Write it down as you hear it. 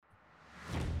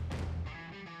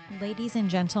Ladies and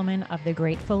gentlemen of The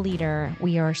Grateful Leader,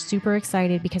 we are super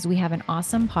excited because we have an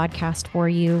awesome podcast for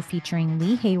you featuring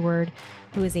Lee Heyward,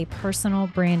 who is a personal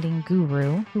branding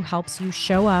guru who helps you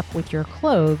show up with your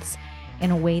clothes in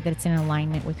a way that's in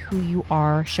alignment with who you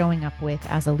are showing up with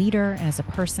as a leader and as a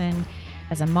person,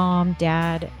 as a mom,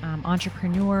 dad,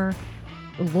 entrepreneur,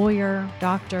 lawyer,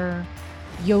 doctor,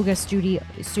 yoga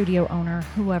studio owner,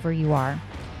 whoever you are.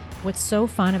 What's so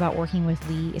fun about working with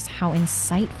Lee is how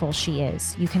insightful she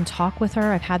is. You can talk with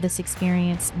her. I've had this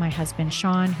experience. My husband,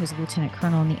 Sean, who's a lieutenant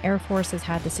colonel in the Air Force, has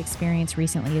had this experience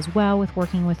recently as well with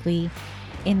working with Lee,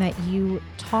 in that you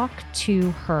talk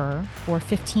to her for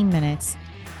 15 minutes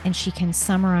and she can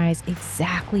summarize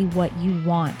exactly what you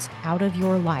want out of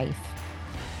your life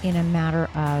in a matter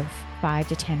of 5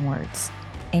 to 10 words.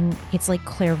 And it's like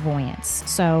clairvoyance.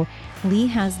 So Lee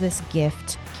has this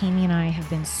gift. Kami and I have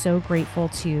been so grateful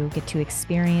to get to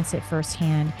experience it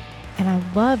firsthand. And I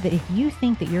love that if you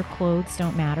think that your clothes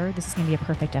don't matter, this is going to be a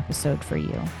perfect episode for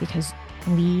you, because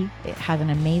Lee has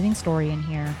an amazing story in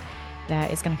here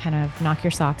that is going to kind of knock your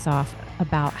socks off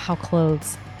about how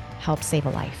clothes help save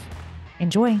a life.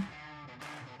 Enjoy.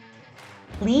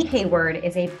 Lee Heyward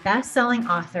is a best-selling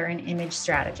author and image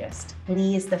strategist.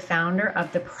 Lee is the founder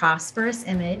of The Prosperous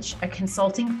Image, a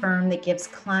consulting firm that gives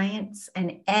clients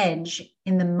an edge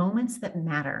in the moments that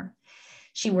matter.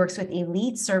 She works with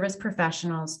elite service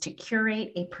professionals to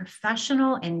curate a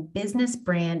professional and business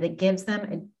brand that gives them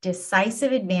a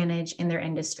decisive advantage in their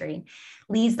industry.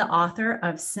 Lee's the author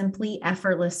of Simply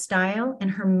Effortless Style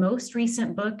and her most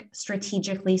recent book,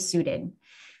 Strategically Suited.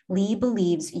 Lee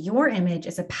believes your image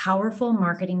is a powerful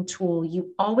marketing tool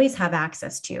you always have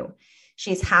access to.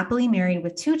 She is happily married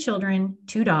with 2 children,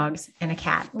 2 dogs, and a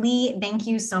cat. Lee, thank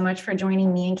you so much for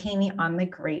joining me and Kami on The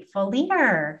Grateful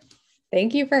Leader.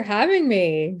 Thank you for having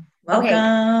me.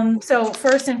 Welcome. Okay. So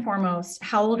first and foremost,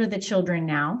 how old are the children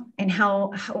now? And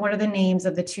what are the names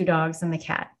of the 2 dogs and the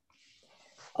cat?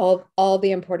 All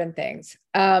the important things.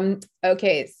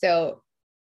 Okay, so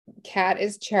cat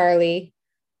is Charlie,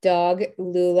 dog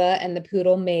Lula, and the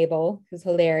poodle Mabel, who's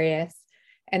hilarious.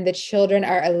 And the children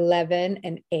are 11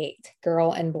 and 8,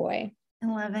 girl and boy.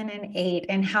 11 and 8.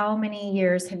 And how many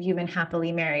years have you been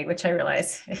happily married? Which I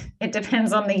realize it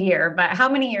depends on the year, but how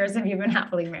many years have you been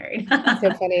happily married? That's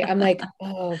so funny. I'm like,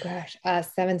 oh gosh,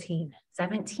 17.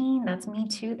 17. That's me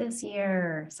too this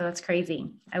year. So it's crazy.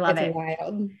 I love it. It's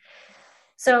wild.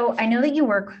 So I know that you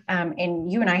work,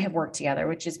 and you and I have worked together,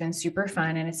 which has been super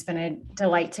fun. And it's been a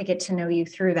delight to get to know you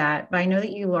through that. But I know that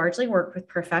you largely work with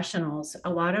professionals. A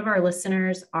lot of our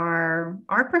listeners are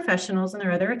professionals, and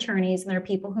they're other attorneys, and they're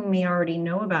people who may already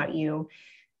know about you.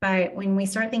 But when we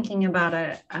start thinking about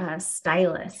a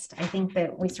stylist, I think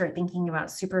that we start thinking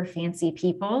about super fancy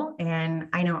people. And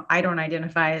I know I don't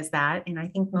identify as that. And I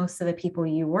think most of the people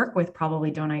you work with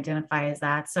probably don't identify as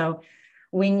that. So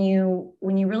when you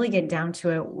really get down to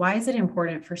it, why is it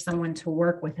important for someone to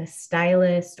work with a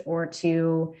stylist or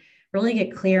to really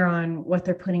get clear on what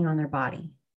they're putting on their body?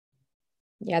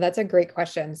 Yeah, that's a great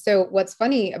question. So what's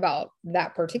funny about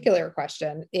that particular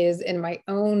question is, in my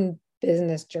own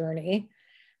business journey,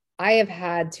 I have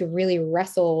had to really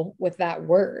wrestle with that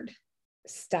word,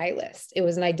 stylist. It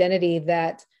was an identity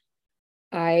that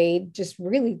I just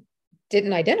really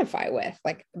didn't identify with,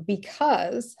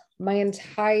 because my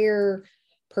entire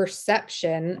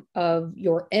perception of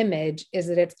your image is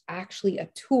that it's actually a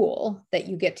tool that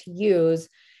you get to use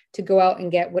to go out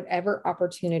and get whatever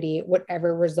opportunity,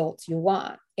 whatever results you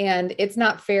want. And it's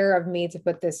not fair of me to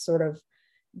put this sort of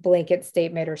blanket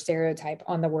statement or stereotype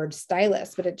on the word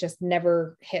stylist, but it just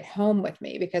never hit home with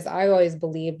me, because I always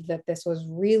believed that this was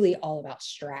really all about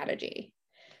strategy.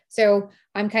 So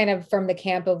I'm kind of from the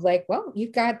camp of like, well,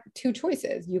 you've got 2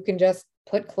 choices. You can just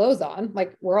put clothes on,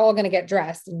 like we're all going to get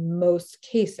dressed in most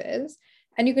cases,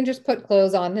 and you can just put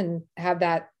clothes on and have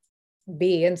that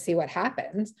be and see what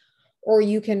happens. Or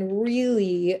you can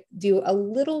really do a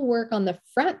little work on the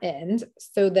front end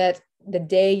so that the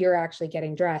day you're actually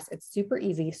getting dressed, it's super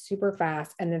easy, super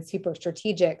fast, and then super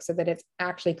strategic so that it's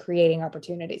actually creating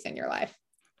opportunities in your life.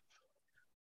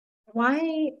 What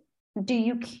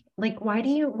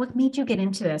made you get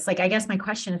into this? I guess my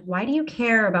question is, why do you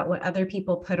care about what other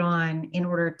people put on in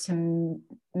order to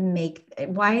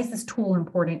why is this tool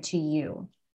important to you?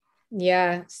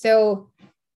 Yeah. So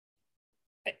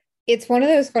it's one of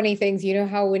those funny things,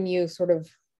 how when you sort of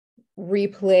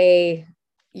replay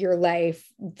your life,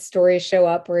 stories show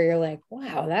up where you're like,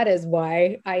 wow, that is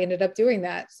why I ended up doing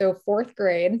that. So 4th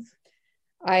grade,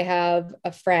 I have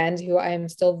a friend who I am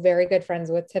still very good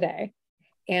friends with today.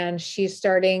 And she's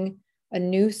starting a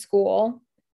new school,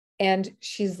 and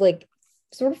she's like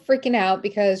sort of freaking out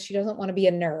because she doesn't want to be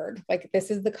a nerd. Like, this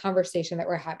is the conversation that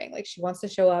we're having. Like, she wants to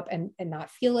show up and not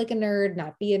feel like a nerd,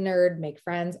 not be a nerd, make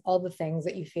friends, all the things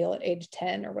that you feel at age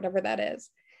 10 or whatever that is.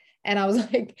 And I was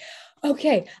like,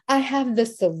 okay, I have the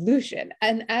solution.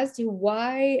 And as to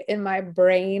why in my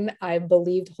brain I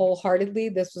believed wholeheartedly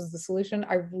this was the solution,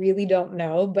 I really don't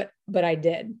know, but I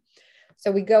did.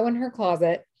 So we go in her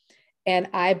closet and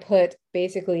I put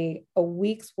basically a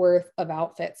week's worth of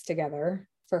outfits together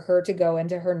for her to go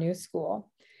into her new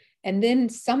school. And then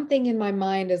something in my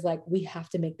mind is like, we have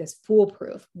to make this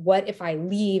foolproof. What if I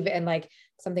leave and like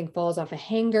something falls off a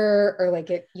hanger, or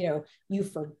like it, you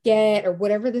forget, or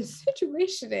whatever the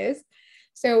situation is.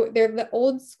 So they're the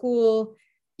old school,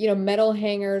 metal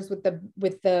hangers with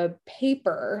the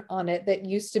paper on it that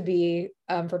used to be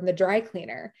from the dry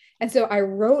cleaner. And so I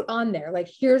wrote on there, like,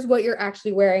 here's what you're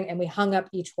actually wearing. And we hung up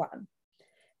each one.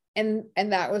 And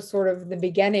that was sort of the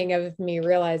beginning of me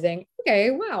realizing, okay,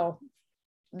 wow,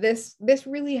 this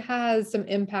really has some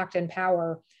impact and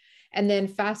power. And then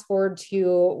fast forward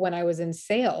to when I was in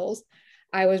sales,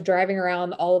 I was driving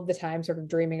around all of the time, sort of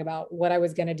dreaming about what I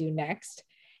was going to do next.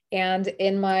 And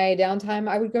in my downtime,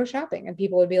 I would go shopping and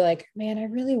people would be like, man, I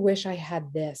really wish I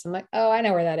had this. I'm like, oh, I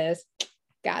know where that is.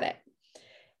 Got it.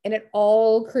 And it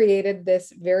all created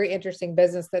this very interesting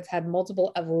business that's had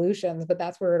multiple evolutions, but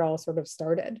that's where it all sort of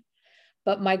started.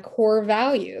 But my core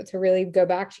value, to really go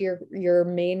back to your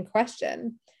main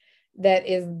question, that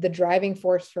is the driving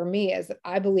force for me, is that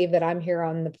I believe that I'm here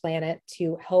on the planet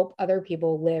to help other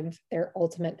people live their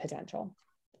ultimate potential.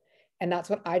 And that's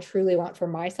what I truly want for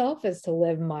myself, is to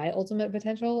live my ultimate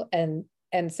potential. And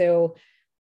so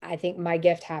I think my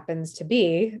gift happens to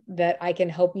be that I can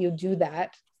help you do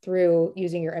that through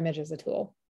using your image as a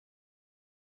tool.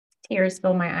 Tears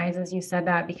fill my eyes as you said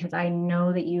that, because I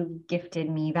know that you gifted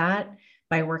me that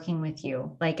by working with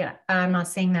you. Like, I'm not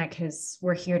saying that because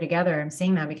we're here together. I'm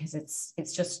saying that because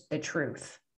it's just the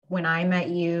truth. When I met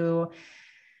you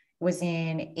was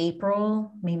in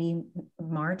April, maybe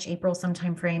March, April,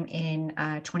 sometime frame in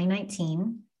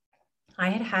 2019. I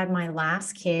had my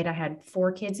last kid. I had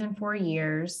 4 kids in 4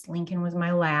 years. Lincoln was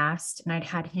my last, and I'd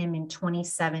had him in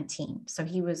 2017. So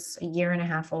he was a year and a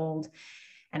half old.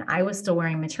 And I was still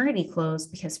wearing maternity clothes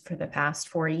because for the past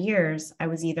 4 years, I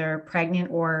was either pregnant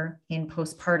or in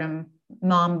postpartum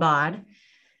mom bod.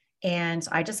 And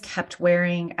I just kept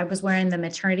I was wearing the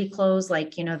maternity clothes,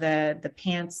 like, the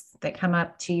pants that come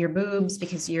up to your boobs,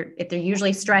 because they're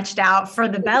usually stretched out for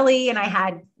the belly. And I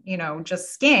had,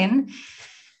 just skin.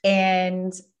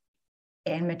 And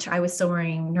I was still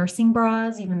wearing nursing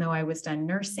bras, even though I was done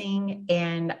nursing.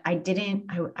 And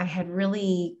I had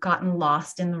really gotten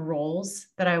lost in the roles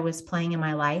that I was playing in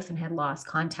my life, and had lost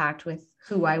contact with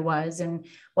who I was and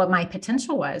what my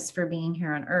potential was for being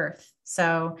here on earth.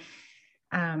 So,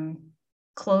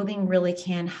 clothing really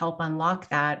can help unlock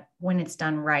that when it's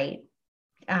done right.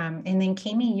 And then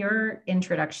Kami, your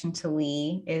introduction to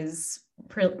Lee is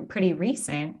pretty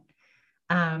recent.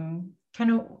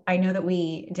 I know that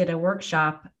we did a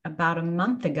workshop about a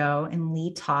month ago and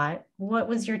Lee taught. What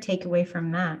was your takeaway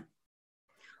from that?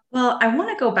 Well, I want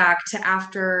to go back to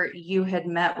after you had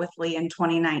met with Lee in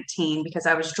 2019, because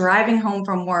I was driving home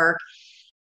from work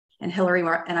and Hillary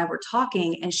and I were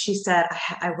talking, and she said,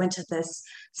 I went to this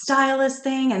stylist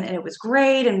thing and it was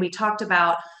great. And we talked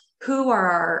about who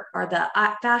are the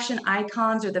fashion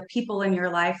icons, or the people in your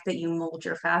life that you mold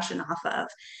your fashion off of.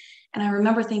 And I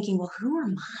remember thinking, well, who are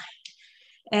mine?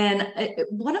 And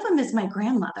one of them is my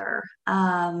grandmother.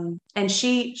 And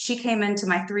she came into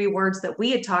my 3 words that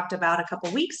we had talked about a couple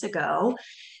of weeks ago.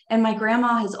 And my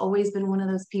grandma has always been one of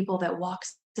those people that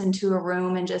walks into a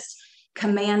room and just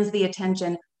commands the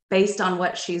attention based on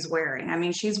what she's wearing. I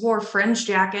mean, she's wore fringe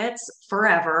jackets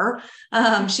forever.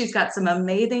 She's got some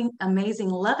amazing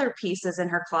leather pieces in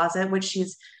her closet, which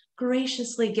she's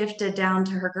graciously gifted down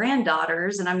to her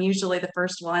granddaughters. And I'm usually the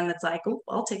first one that's like, oh,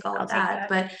 I'll take all of that.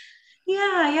 But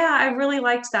yeah, I really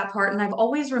liked that part. And I've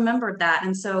always remembered that.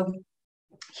 And so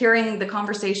hearing the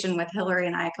conversation with Hillary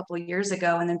and I a couple of years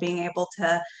ago, and then being able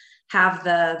to have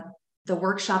the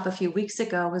workshop a few weeks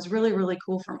ago was really, really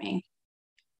cool for me.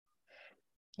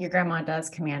 Your grandma does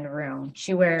command a room.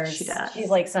 She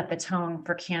like set the tone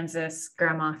for Kansas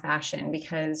grandma fashion,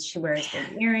 because she wears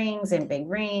big earrings and big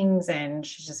rings, and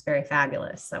she's just very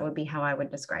fabulous. That would be how I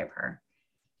would describe her.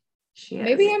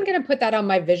 Maybe I'm going to put that on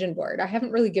my vision board. I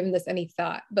haven't really given this any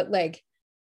thought, but like,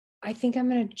 I think I'm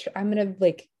going to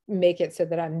like make it so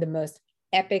that I'm the most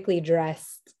epically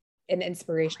dressed and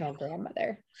inspirational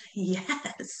grandmother.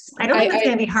 Yes. I don't think it's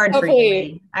going to be hard for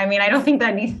you. I mean, I don't think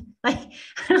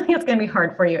it's going to be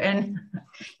hard for you. And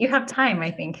you have time, I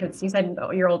think, because you said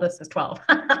your oldest is 12.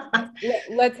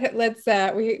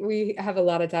 We have a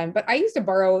lot of time, but I used to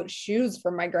borrow shoes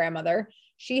from my grandmother.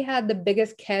 She had the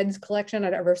biggest Keds collection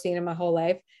I'd ever seen in my whole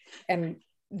life. And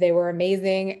they were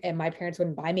amazing. And my parents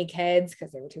wouldn't buy me Keds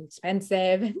because they were too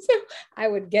expensive. And so I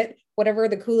would get whatever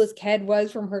the coolest Ked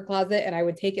was from her closet and I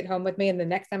would take it home with me. And the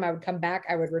next time I would come back,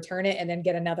 I would return it and then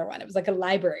get another one. It was like a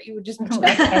library. You would just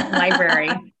library.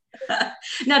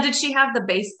 Now, did she have the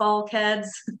baseball Keds?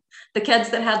 The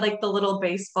Keds that had like the little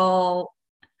baseball.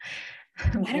 I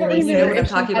don't You know what I'm if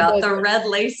she talking had about. those. The red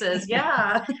laces.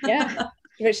 Yeah. Yeah.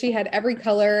 But she had every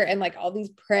color and like all these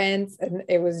prints, and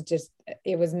it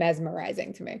was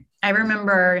mesmerizing to me. I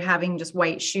remember having just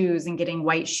white shoes and getting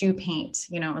white shoe paint.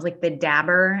 You know, it was like the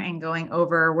dabber and going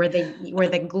over where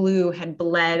the glue had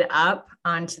bled up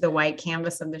onto the white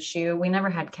canvas of the shoe. We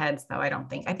never had Keds though, I don't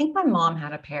think. I think my mom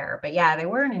had a pair, but yeah, they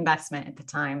were an investment at the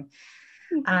time.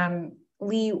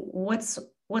 Lee, what's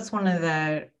one of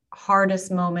the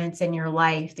hardest moments in your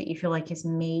life that you feel like has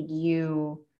made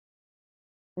you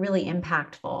really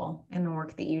impactful in the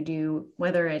work that you do,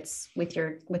 whether it's with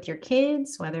your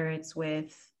kids, whether it's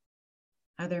with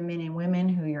other men and women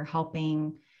who you're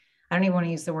helping? I don't even want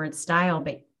to use the word style,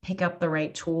 but pick up the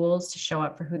right tools to show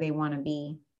up for who they want to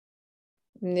be.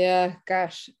 Yeah,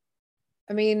 gosh.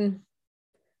 I mean,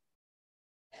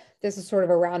 this is sort of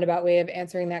a roundabout way of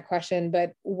answering that question,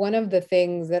 but one of the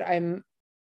things that I'm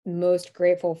most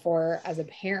grateful for as a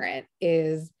parent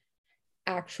is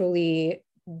actually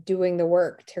doing the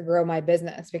work to grow my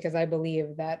business, because I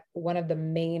believe that one of the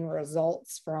main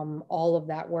results from all of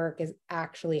that work is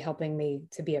actually helping me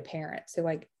to be a parent. So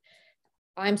like,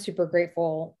 I'm super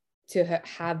grateful to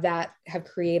have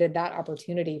created that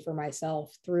opportunity for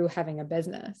myself through having a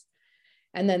business.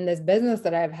 And then this business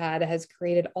that I've had has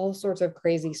created all sorts of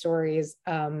crazy stories.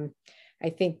 I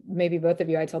think maybe both of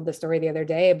you, I told the story the other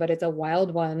day, but it's a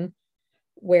wild one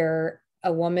where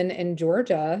a woman in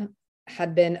Georgia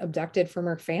had been abducted from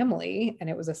her family, and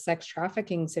it was a sex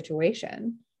trafficking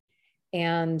situation.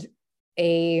 And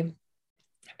a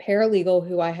paralegal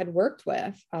who I had worked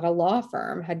with at a law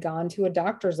firm had gone to a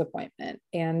doctor's appointment.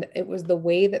 And it was the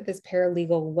way that this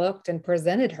paralegal looked and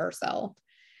presented herself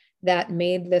that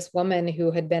made this woman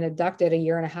who had been abducted a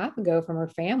year and a half ago from her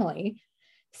family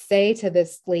say to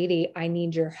this lady, "I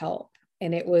need your help."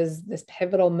 And it was this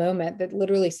pivotal moment that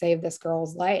literally saved this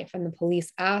girl's life. And the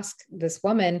police asked this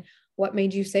woman, "What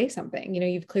made you say something? You know,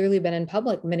 you've clearly been in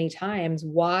public many times.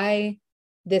 Why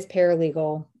this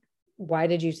paralegal? Why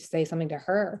did you say something to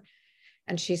her?"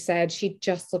 And she said, "She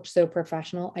just looked so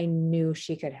professional. I knew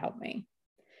she could help me."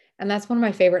 And that's one of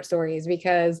my favorite stories,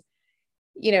 because,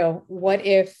 you know, what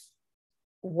if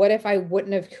I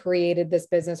wouldn't have created this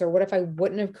business, or what if I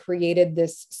wouldn't have created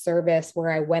this service where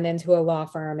I went into a law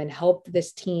firm and helped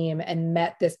this team and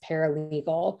met this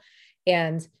paralegal?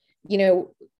 And, you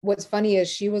know, what's funny is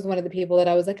she was one of the people that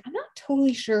I was like, I'm not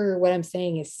totally sure what I'm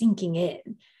saying is sinking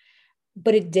in,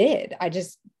 but it did. I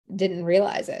just didn't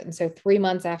realize it. And so 3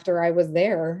 months after I was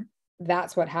there,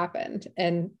 that's what happened.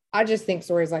 And I just think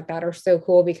stories like that are so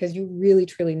cool, because you really,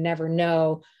 truly never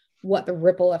know what the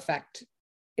ripple effect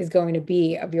is going to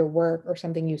be of your work or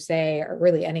something you say, or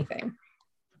really anything.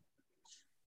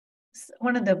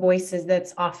 One of the voices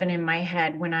that's often in my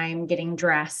head when I'm getting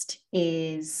dressed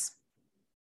is,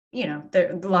 you know,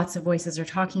 lots of voices are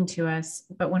talking to us,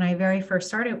 but when I very first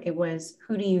started, it was,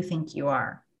 who do you think you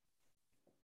are?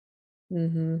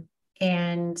 Mm-hmm.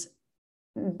 And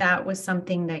that was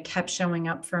something that kept showing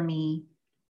up for me.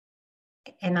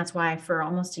 And that's why for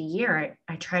almost a year,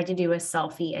 I tried to do a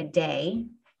selfie a day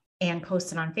and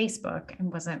post it on Facebook. It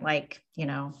wasn't like, you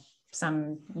know,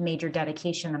 some major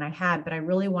dedication that I had, but I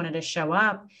really wanted to show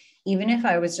up, even if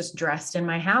I was just dressed in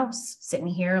my house, sitting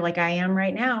here like I am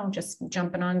right now, just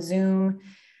jumping on Zoom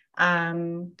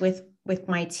with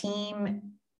my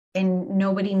team. And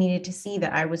nobody needed to see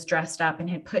that I was dressed up and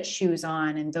had put shoes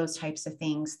on and those types of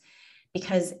things,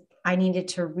 because I needed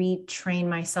to retrain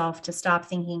myself to stop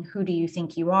thinking, who do you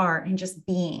think you are? And just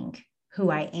being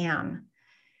who I am.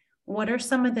 What are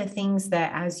some of the things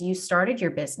that, as you started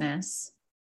your business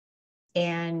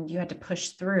and you had to push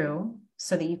through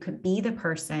so that you could be the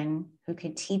person who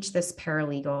could teach this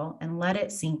paralegal and let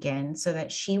it sink in so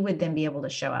that she would then be able to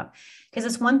show up? Because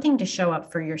it's one thing to show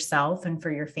up for yourself and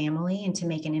for your family and to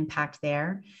make an impact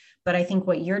there. But I think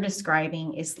what you're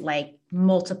describing is like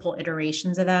multiple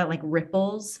iterations of that, like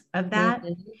ripples of that.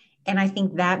 Mm-hmm. And I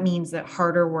think that means that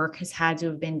harder work has had to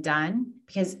have been done,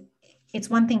 because it's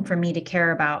one thing for me to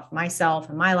care about myself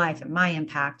and my life and my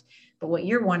impact, but what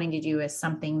you're wanting to do is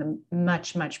something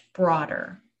much, much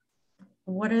broader.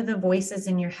 What are the voices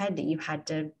in your head that you had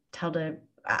to tell to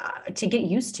get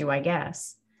used to, I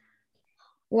guess?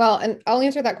 Well, and I'll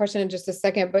answer that question in just a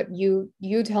second, but you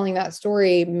telling that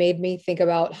story made me think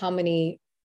about how many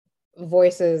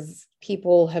voices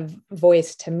people have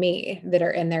voiced to me that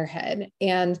are in their head.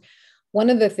 And one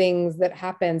of the things that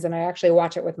happens, and I actually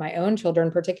watch it with my own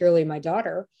children, particularly my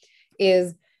daughter,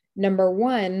 is number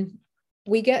one,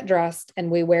 we get dressed and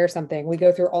we wear something. We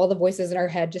go through all the voices in our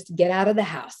head just to get out of the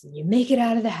house. And you make it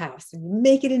out of the house and you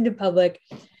make it into public.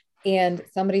 And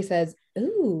somebody says,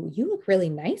 "Ooh, you look really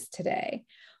nice today."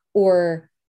 Or,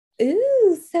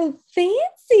 "Ooh, so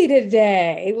fancy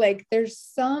today." Like there's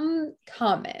some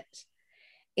comment.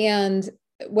 And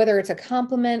whether it's a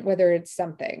compliment, whether it's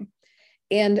something.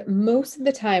 And most of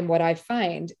the time, what I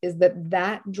find is that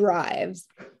that drives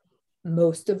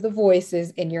most of the voices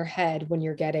in your head when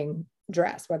you're getting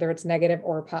dressed, whether it's negative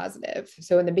or positive.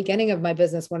 So in the beginning of my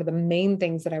business, one of the main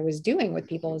things that I was doing with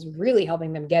people is really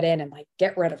helping them get in and like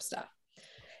get rid of stuff.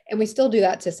 And we still do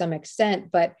that to some extent,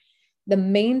 but the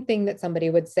main thing that somebody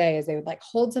would say is they would like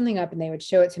hold something up and they would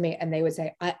show it to me and they would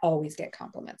say, "I always get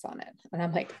compliments on it." And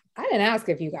I'm like, I didn't ask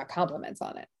if you got compliments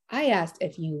on it. I asked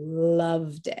if you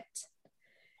loved it.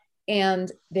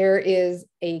 And it's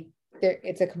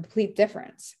a complete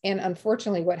difference. And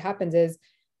unfortunately, what happens is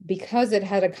because it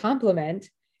had a compliment,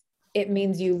 it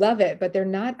means you love it, but they're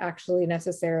not actually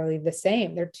necessarily the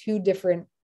same. They're two different,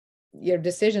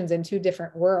 decisions in two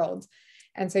different worlds.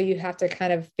 And so you have to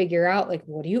kind of figure out like,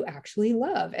 what do you actually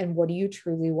love and what do you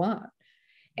truly want?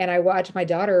 And I watch my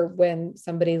daughter when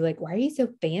somebody like, "Why are you so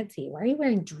fancy? Why are you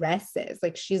wearing dresses?"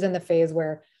 Like she's in the phase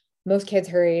where most kids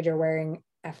her age are wearing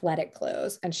athletic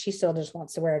clothes and she still just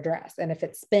wants to wear a dress. And if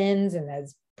it spins and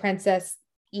has princess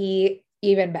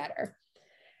even better.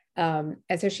 And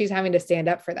so she's having to stand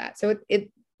up for that. So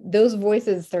those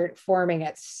voices start forming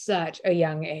at such a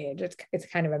young age. It's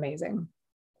kind of amazing.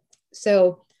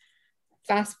 So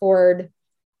fast forward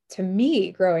to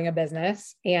me growing a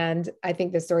business. And I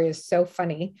think this story is so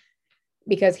funny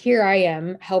because here I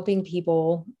am helping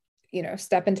people,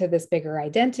 step into this bigger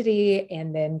identity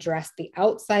and then dress the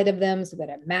outside of them so that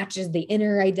it matches the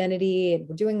inner identity. And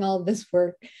we're doing all of this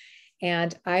work.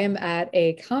 And I am at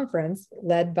a conference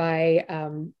led by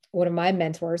one of my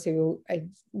mentors who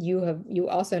you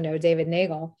also know, David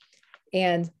Nagel.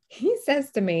 And he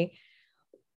says to me,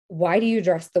 "Why do you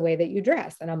dress the way that you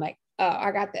dress?" And I'm like, "Oh,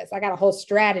 I got this. I got a whole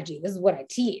strategy. This is what I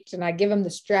teach." And I give him the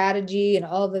strategy and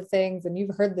all the things. And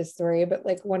you've heard this story, but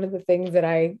like one of the things that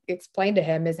I explained to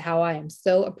him is how I am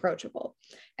so approachable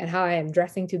and how I am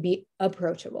dressing to be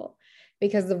approachable.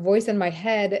 Because the voice in my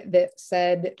head that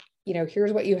said,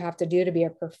 "Here's what you have to do to be a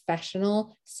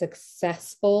professional,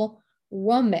 successful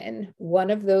woman." One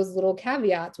of those little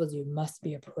caveats was you must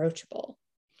be approachable.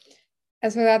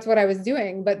 And so that's what I was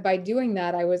doing. But by doing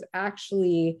that, I was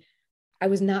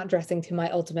not dressing to my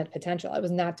ultimate potential. I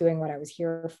was not doing what I was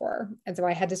here for. And so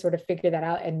I had to sort of figure that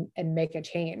out and make a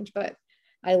change. But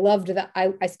I loved that.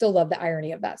 I still love the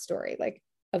irony of that story. Like,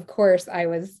 of course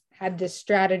had this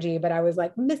strategy, but I was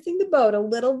like missing the boat a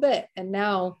little bit. And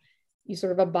now you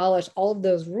sort of abolish all of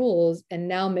those rules and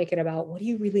now make it about, what do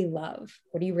you really love?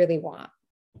 What do you really want?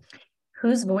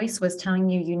 Whose voice was telling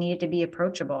you you needed to be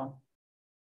approachable?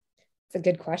 It's a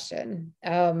good question.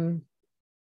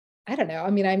 I don't know. I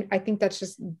mean, I think that's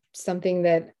just something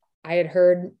that I had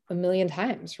heard a million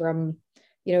times from,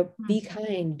 be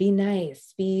kind, be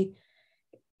nice, be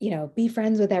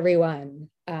friends with everyone.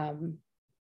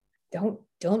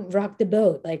 Don't rock the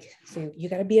boat. Like, so you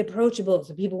got to be approachable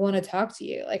so people want to talk to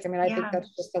you. Like, I mean, I think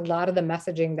that's just a lot of the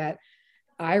messaging that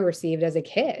I received as a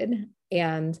kid.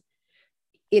 And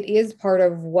it is part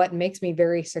of what makes me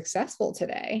very successful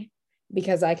today,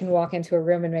 because I can walk into a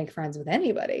room and make friends with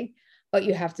anybody. But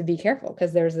you have to be careful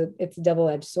because it's a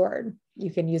double-edged sword.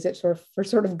 You can use it for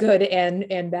sort of good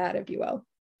and bad, if you will.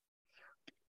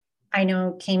 I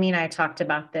know Kami and I talked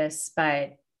about this,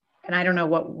 and I don't know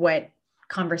what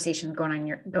conversations go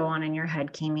on in your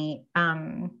head, Kami.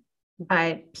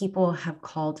 But people have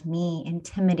called me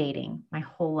intimidating my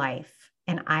whole life.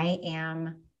 And I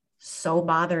am so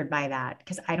bothered by that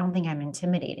because I don't think I'm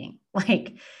intimidating.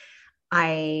 Like,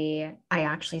 I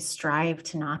actually strive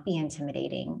to not be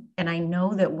intimidating. And I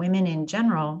know that women in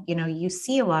general, you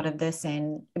see a lot of this,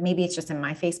 and maybe it's just in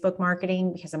my Facebook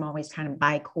marketing because I'm always trying to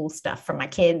buy cool stuff for my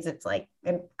kids. It's like,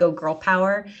 go girl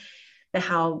power, but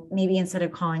how maybe instead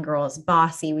of calling girls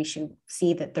bossy, we should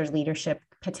see that there's leadership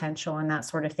potential and that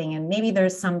sort of thing. And maybe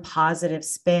there's some positive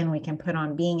spin we can put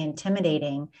on being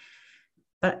intimidating,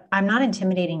 but I'm not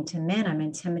intimidating to men. I'm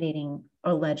intimidating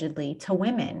allegedly to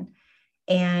women.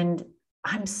 And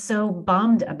I'm so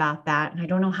bummed about that. And I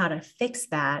don't know how to fix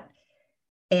that.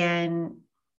 And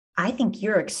I think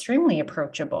you're extremely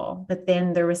approachable, but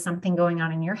then there was something going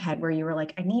on in your head where you were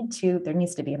like, there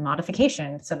needs to be a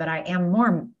modification so that I am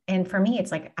more. And for me,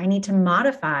 it's like, I need to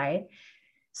modify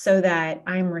so that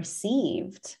I'm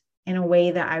received in a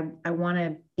way that I want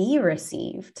to be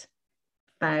received.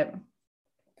 But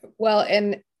well,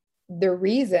 and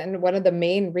one of the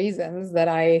main reasons that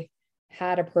I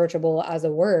had approachable as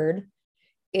a word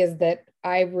is that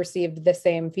I received the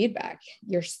same feedback.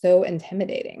 You're so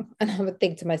intimidating. And I would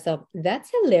think to myself,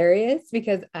 that's hilarious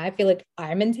because I feel like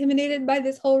I'm intimidated by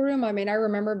this whole room. I mean, I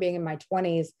remember being in my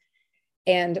 20s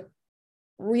and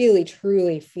really,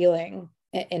 truly feeling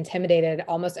intimidated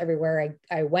almost everywhere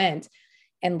I went,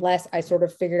 unless I sort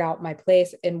of figured out my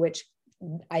place, in which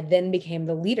I then became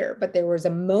the leader. But there was a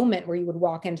moment where you would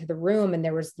walk into the room and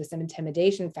there was this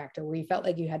intimidation factor where you felt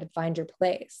like you had to find your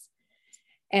place.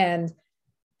 And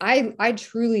I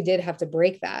truly did have to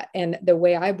break that. And the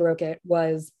way I broke it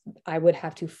was I would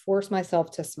have to force myself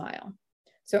to smile.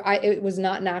 So it was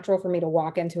not natural for me to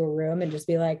walk into a room and just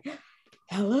be like,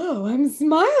 hello, I'm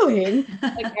smiling.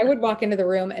 Like I would walk into the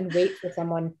room and wait for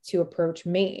someone to approach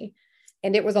me.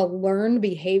 And it was a learned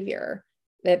behavior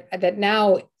that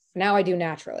now I do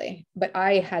naturally, but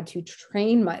I had to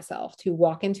train myself to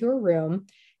walk into a room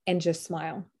and just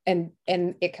smile. And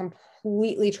it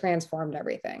completely transformed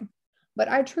everything. But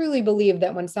I truly believe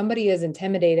that when somebody is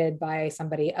intimidated by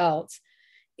somebody else,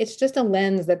 it's just a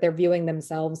lens that they're viewing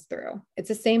themselves through. It's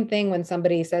the same thing when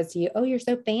somebody says to you, oh, you're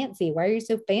so fancy. Why are you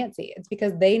so fancy? It's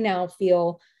because they now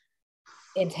feel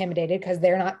intimidated because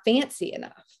they're not fancy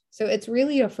enough. So it's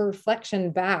really a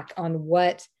reflection back on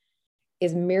what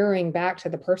is mirroring back to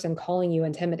the person calling you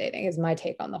intimidating is my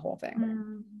take on the whole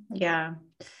thing. Yeah.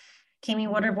 Kimmy,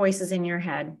 what are voices in your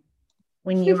head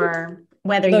when you are,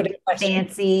 whether you're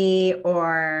fancy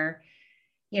or,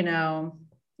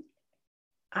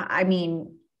 I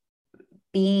mean,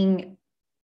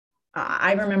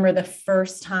 I remember the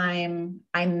first time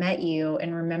I met you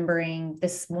and remembering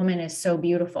this woman is so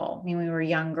beautiful. I mean, we were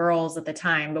young girls at the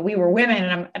time, but we were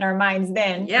women in our minds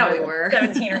then. Yeah, we were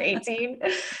 17 or 18.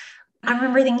 I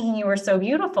remember thinking you were so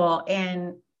beautiful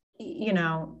and,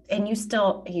 and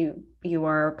you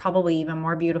are probably even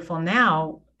more beautiful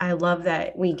now. I love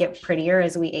that we get prettier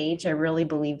as we age. I really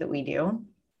believe that we do.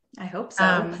 I hope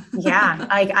so. Yeah.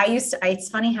 It's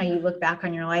funny how you look back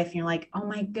on your life and you're like, oh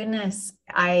my goodness,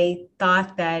 I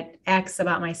thought that X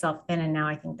about myself then, and now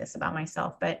I think this about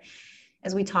myself. But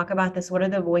as we talk about this, what are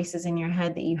the voices in your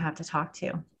head that you have to talk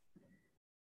to?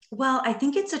 Well, I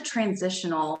think it's a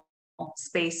transitional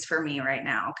space for me right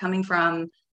now, coming from,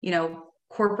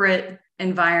 corporate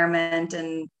environment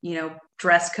and,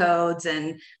 dress codes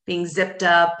and being zipped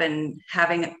up and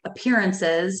having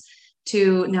appearances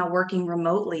to now working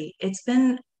remotely.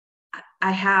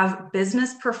 I have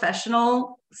business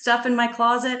professional stuff in my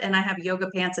closet and I have yoga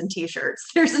pants and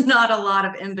t-shirts. There's not a lot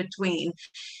of in between.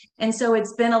 And so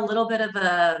it's been a little bit of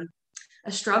a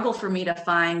struggle for me to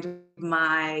find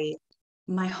my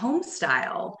home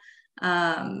style.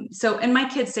 And my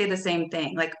kids say the same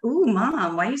thing, like, ooh,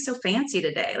 mom, why are you so fancy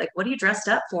today? Like, what are you dressed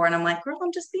up for? And I'm like, girl,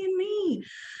 I'm just being me.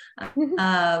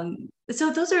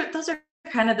 So those are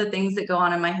kind of the things that go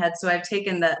on in my head. So I've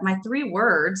taken my 3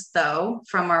 words though,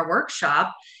 from our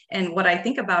workshop. And what I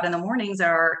think about in the mornings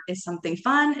is something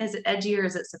fun? Is it edgy or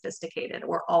is it sophisticated,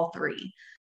 or all 3?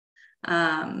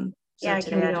 Today I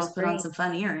just put on some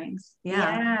fun earrings.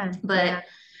 Yeah. But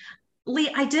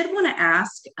Lee, I did want to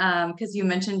ask, because you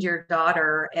mentioned your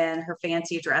daughter and her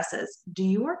fancy dresses. Do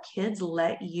your kids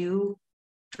let you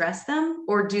dress them,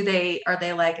 or are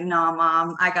they like, nah,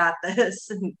 mom, I got this,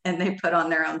 and they put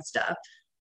on their own stuff?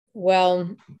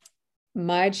 Well,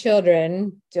 my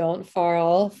children don't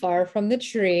fall far from the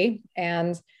tree.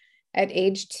 And at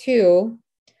age 2,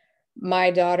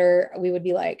 my daughter, we would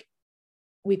be like,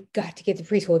 we've got to get to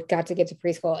preschool. We've got to get to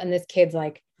preschool. And this kid's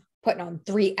like putting on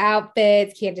 3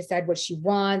 outfits, can't decide what she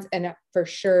wants. And for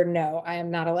sure, no, I am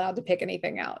not allowed to pick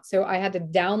anything out. So I had to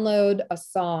download a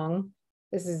song.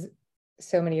 This is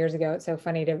so many years ago. It's so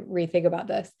funny to rethink about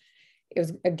this. It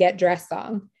was a get dressed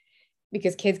song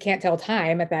because kids can't tell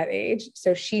time at that age.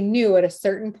 So she knew at a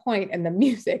certain point in the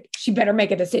music, she better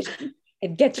make a decision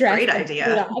and get dressed. Great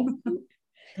idea.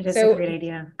 That is a great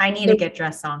idea. I need a get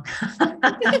dressed song.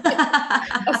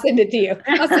 I'll send it to you.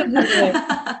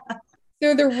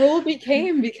 So the rule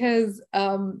became, because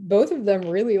both of them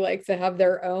really like to have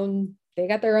they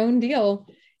got their own deal,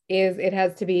 is it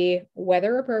has to be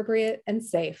weather appropriate and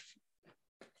safe.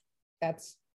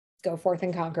 That's go forth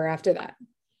and conquer after that.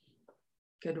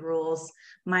 Good rules.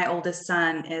 My oldest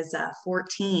son is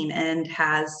 14 and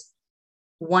has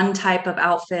one type of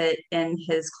outfit in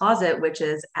his closet, which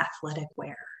is athletic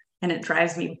wear. and it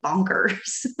drives me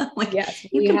bonkers. Like, yes,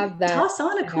 you we can have that toss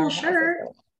on a in cool our house as shirt.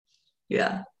 well.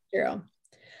 Yeah. True.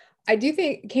 I do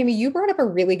think, Kami, you brought up a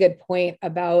really good point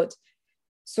about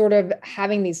sort of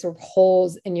having these sort of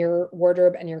holes in your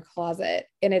wardrobe and your closet.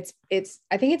 And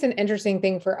I think it's an interesting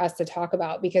thing for us to talk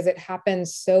about because it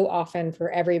happens so often for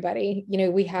everybody. You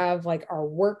know, we have like our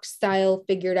work style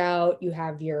figured out. You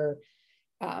have your,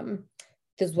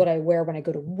 this is what I wear when I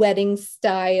go to wedding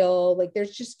style. Like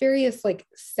there's just various like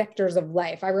sectors of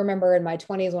life. I remember in my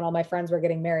 20s when all my friends were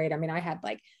getting married, I mean, I had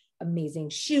like amazing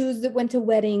shoes that went to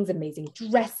weddings, amazing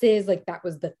dresses, like that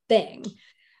was the thing.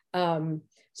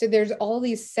 So there's all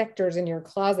these sectors in your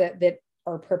closet that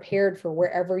are prepared for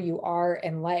wherever you are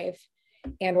in life.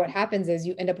 And what happens is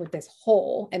you end up with this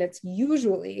hole, and it's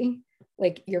usually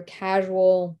like your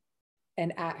casual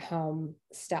and at home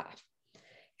stuff.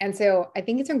 And so I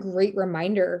think it's a great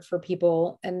reminder for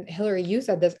people. And Hillary, you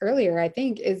said this earlier, I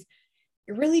think, is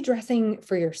you're really dressing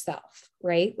for yourself,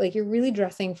 right? Like you're really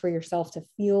dressing for yourself to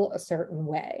feel a certain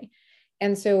way.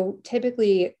 And so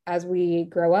typically as we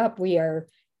grow up,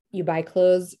 you buy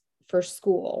clothes for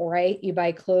school, right? You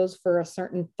buy clothes for a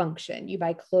certain function. You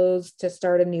buy clothes to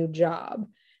start a new job.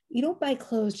 You don't buy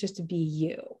clothes just to be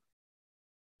you.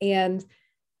 And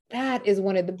that is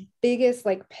one of the biggest,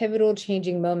 like pivotal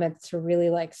changing moments to really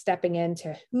like stepping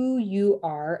into who you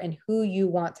are and who you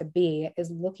want to be, is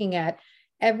looking at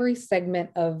every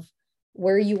segment of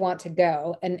where you want to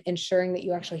go and ensuring that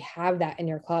you actually have that in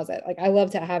your closet. Like I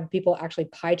love to have people actually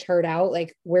pie chart out,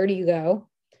 like, where do you go?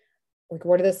 Like,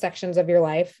 what are the sections of your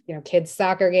life? You know, kids'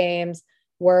 soccer games,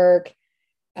 work,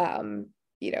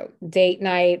 date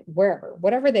night, wherever,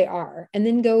 whatever they are. And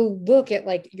then go look at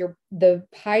like the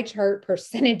pie chart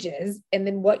percentages and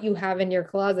then what you have in your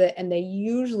closet. And they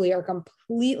usually are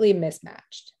completely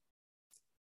mismatched.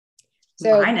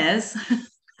 So mine is,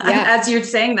 yeah. As you're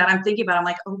saying that, I'm thinking about, I'm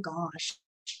like, oh gosh,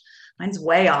 mine's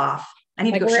way off. I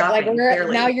need to go shopping.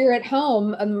 Now you're at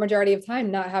home a majority of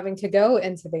time, not having to go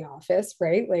into the office,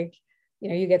 right? Like, you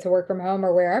know, you get to work from home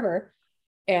or wherever,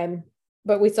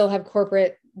 but we still have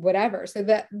corporate whatever. So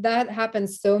that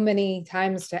happens so many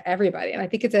times to everybody. And I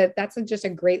think that's just a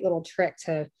great little trick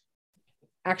to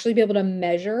actually be able to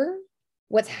measure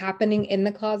what's happening in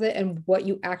the closet and what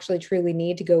you actually truly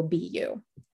need to go be you.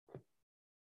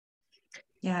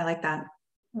 Yeah, I like that.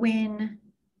 When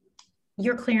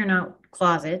you're clearing out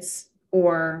closets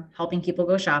or helping people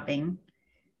go shopping,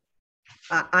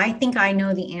 I think I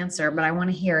know the answer, but I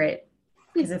want to hear it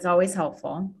because it's always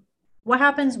helpful. What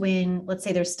happens when, let's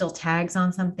say there's still tags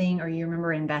on something, or you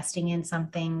remember investing in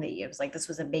something that it was like, this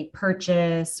was a big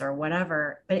purchase or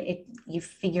whatever, but you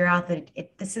figure out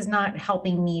that this is not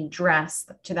helping me dress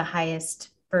to the highest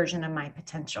version of my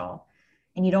potential,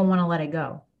 and you don't want to let it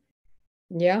go.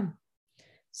 Yeah.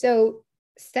 So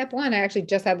step one, I actually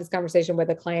just had this conversation with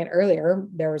a client earlier.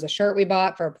 There was a shirt we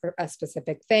bought for a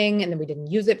specific thing, and then we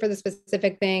didn't use it for the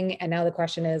specific thing. And now the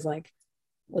question is like,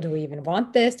 well, do we even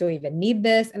want this? Do we even need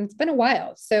this? And it's been a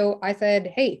while. So I said,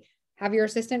 hey, have your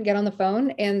assistant get on the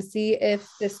phone and see if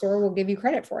this store will give you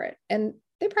credit for it. And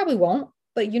they probably won't,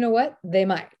 but you know what? They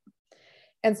might.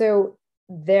 And so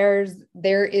there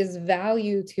is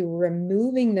value to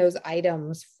removing those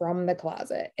items from the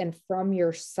closet and from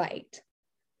your site,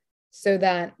 so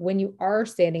that when you are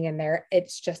standing in there,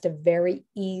 it's just a very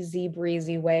easy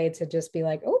breezy way to just be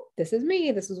like, oh, this is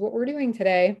me. This is what we're doing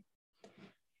today.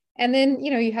 And then,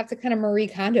 you know, you have to kind of Marie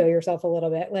Kondo yourself a little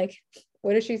bit. Like,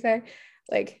 what does she say?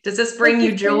 Like, does this bring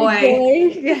you joy?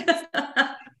 Yes.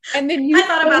 And then I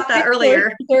thought about that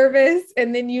earlier. Service,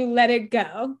 and then you let it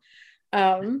go.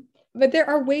 But there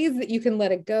are ways that you can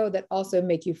let it go that also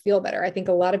make you feel better. I think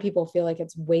a lot of people feel like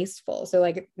it's wasteful. So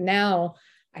like, now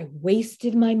I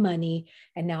wasted my money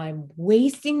and now I'm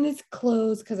wasting this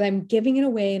clothes because I'm giving it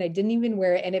away and I didn't even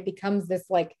wear it. And it becomes this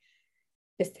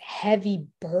heavy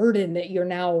burden that you're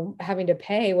now having to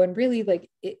pay, when really like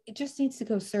it just needs to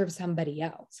go serve somebody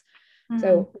else. Mm-hmm.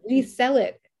 So resell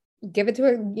it, give it to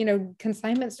a,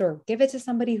 consignment store, give it to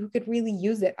somebody who could really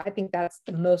use it. I think that's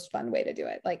the most fun way to do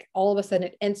it. Like all of a sudden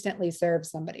it instantly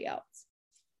serves somebody else.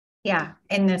 Yeah.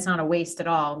 And that's not a waste at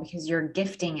all, because you're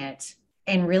gifting it.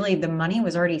 And really the money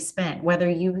was already spent. Whether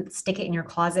you stick it in your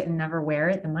closet and never wear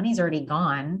it, the money's already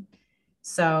gone.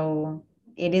 So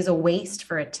it is a waste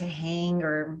for it to hang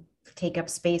or take up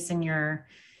space in your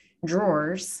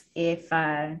drawers if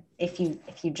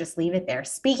you just leave it there.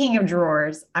 Speaking of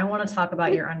drawers, I want to talk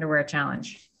about your underwear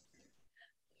challenge.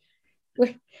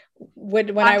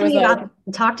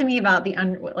 Talk to me about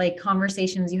the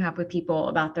conversations you have with people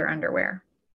about their underwear.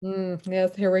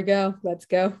 Yes, here we go. Let's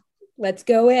go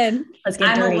in. Let's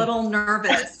get dirty. I'm a little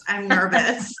nervous. I'm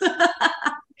nervous.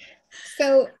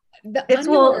 So This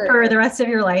will, for the rest of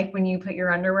your life, when you put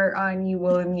your underwear on, you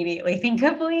will immediately think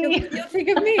of Lee. You'll think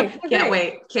of me. Can't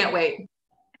wait.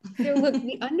 So look,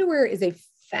 the underwear is a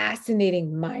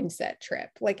fascinating mindset trip.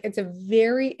 Like it's a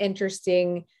very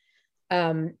interesting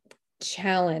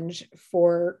challenge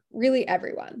for really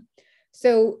everyone.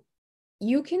 So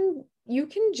you can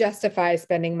justify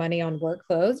spending money on work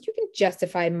clothes. You can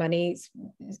justify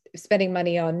spending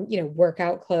money on,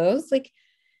 workout clothes. Like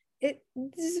this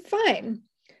is fine.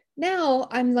 Now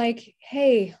I'm like,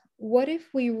 hey, what if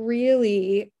we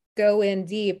really go in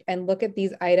deep and look at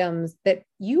these items that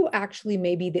you actually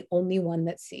may be the only one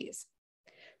that sees?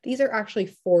 These are actually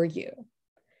for you.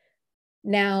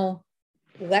 Now,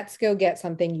 let's go get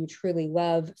something you truly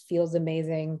love, feels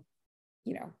amazing.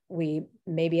 We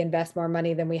maybe invest more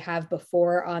money than we have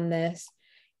before on this,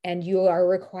 and you are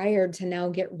required to now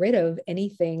get rid of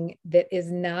anything that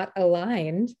is not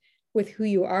aligned with who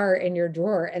you are in your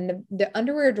drawer. And the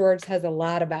underwear drawer has a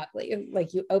lot about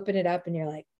like you open it up and you're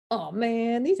like, oh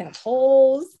man, these have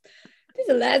holes. These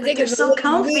elastic are so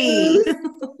comfy.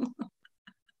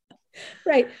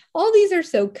 Right. All these are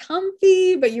so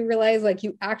comfy, but you realize like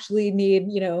you actually need,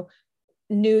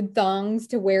 nude thongs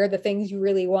to wear the things you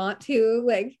really want to.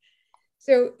 Like,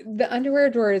 so the underwear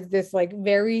drawer is this like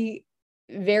very,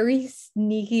 very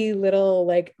sneaky little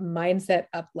like mindset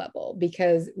up level,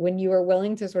 because when you are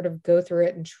willing to sort of go through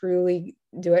it and truly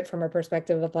do it from a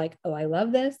perspective of like, oh, I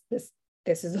love this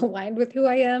is aligned with who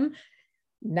I am,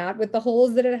 not with the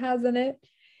holes that it has in it,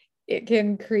 it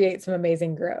can create some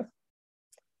amazing growth.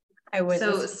 Go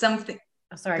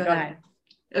ahead.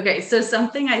 Okay. So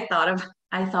something I thought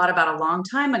about a long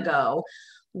time ago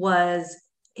was,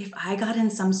 if I got in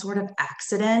some sort of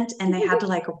accident and they had to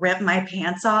like rip my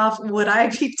pants off, would I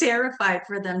be terrified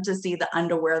for them to see the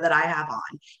underwear that I have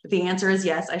on? If the answer is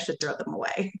yes, I should throw them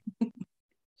away.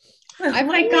 Oh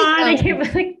my God, I can't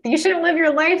believe you shouldn't live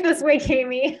your life this way,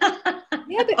 Kami.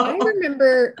 Yeah, but I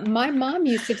remember my mom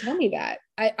used to tell me that.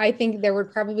 I think there were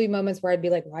probably moments where I'd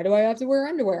be like, why do I have to wear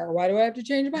underwear? Why do I have to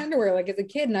change my underwear? Like as a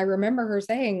kid. And I remember her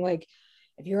saying like,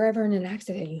 if you're ever in an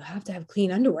accident, you have to have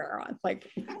clean underwear on.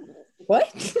 Like,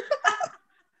 what?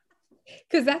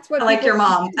 Because that's what I like your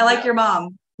mom.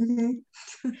 Mm-hmm.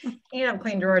 You have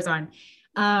clean drawers on.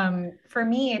 For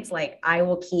me, it's like I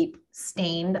will keep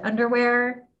stained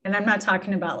underwear, and I'm not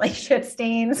talking about like shit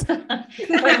stains.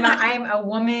 I'm a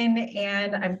woman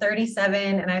and I'm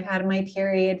 37 and I've had my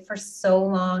period for so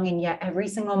long, and yet every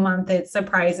single month it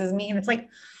surprises me, and it's like,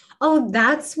 oh,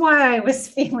 that's why I was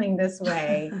feeling this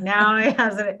way. Now it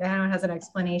has an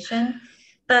explanation,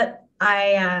 but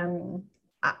I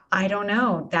don't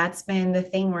know. That's been the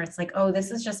thing where it's like, oh, this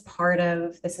is just part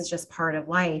of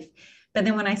life. But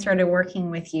then when I started working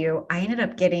with you, I ended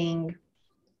up getting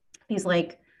these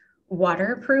like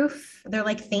waterproof, they're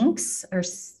like Thinks or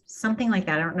something like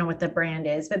that. I don't know what the brand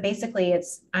is, but basically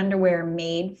it's underwear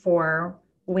made for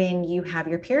when you have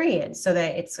your period, so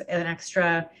that it's an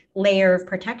extra layer of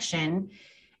protection.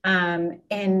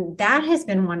 And that has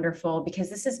been wonderful because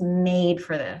this is made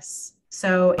for this.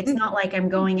 So it's not like I'm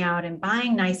going out and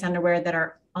buying nice underwear that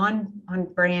are on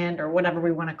brand or whatever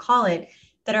we want to call it,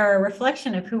 that are a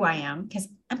reflection of who I am, because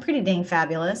I'm pretty dang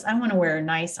fabulous. I want to wear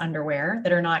nice underwear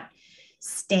that are not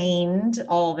stained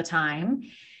all the time.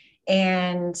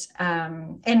 And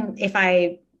if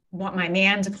I want my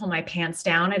man to pull my pants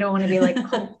down, I don't want to be like,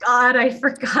 oh God, I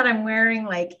forgot I'm wearing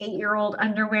like 8-year-old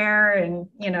underwear, and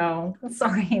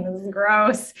sorry, this is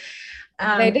gross.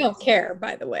 They don't care,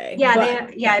 by the way. I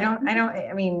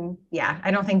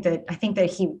think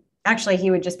that he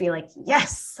would just be like,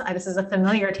 yes, this is a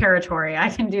familiar territory. I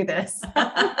can do this.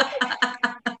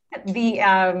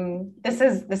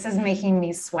 This is making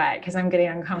me sweat because I'm getting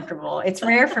uncomfortable. It's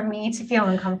rare for me to feel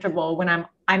uncomfortable when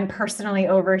I'm personally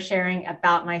oversharing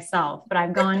about myself, but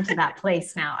I've gone to that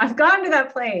place now.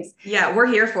 Yeah, we're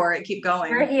here for it. Keep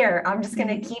going. We're here. I'm just going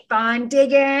to keep on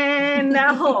digging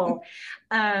that hole.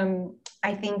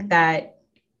 I think that,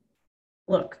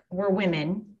 look, we're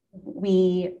women.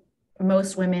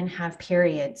 Most women have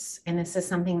periods, and this is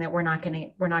something that we're not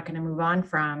going to move on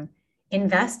from.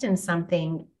 Invest in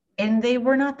something. And they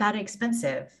were not that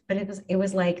expensive, but it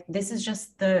was like, this is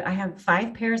just I have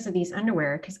 5 pairs of these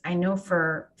underwear, because I know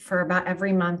for about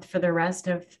every month for the rest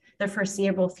of the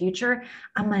foreseeable future,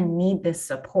 I'm going to need this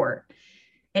support.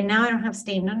 And now I don't have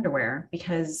stained underwear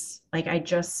because like, I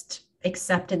just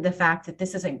accepted the fact that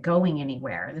this isn't going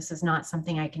anywhere. This is not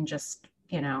something I can just,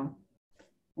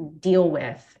 deal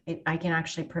with. I can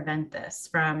actually prevent this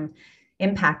from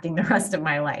impacting the rest of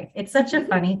my life. It's such a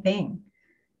funny thing.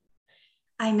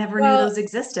 I never knew those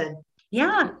existed.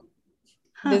 Yeah.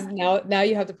 Now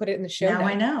you have to put it in the show. Now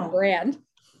I know. Brand.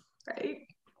 Right.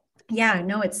 Yeah,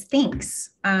 no, it's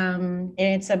Thinks. And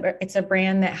it's a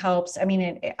brand that helps. I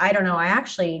mean, I don't know.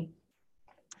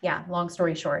 Yeah, long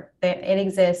story short, it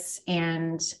exists,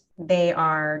 and they're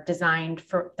underwear designed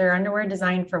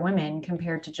for women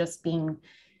compared to just being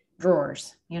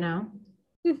drawers, you know?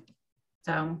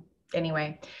 So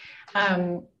anyway,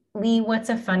 Lee, what's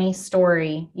a funny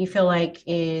story you feel like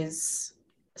is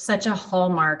such a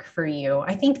hallmark for you?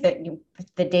 I think that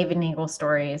the David Nagel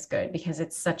story is good because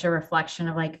it's such a reflection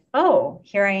of like, oh,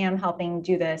 here I am helping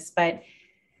do this. But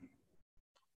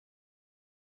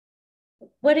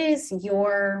what is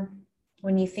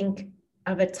when you think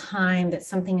of a time that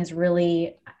something has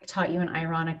really taught you an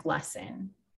ironic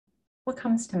lesson, what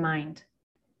comes to mind?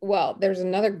 Well, there's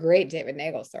another great David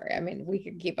Nagel story. I mean, we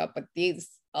could keep up with these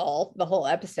the whole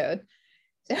episode.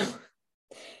 So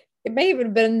it may even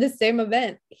have been the same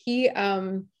event. He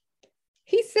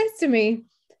says to me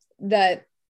that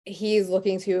he's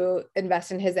looking to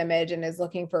invest in his image and is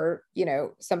looking for,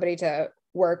 somebody to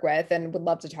work with and would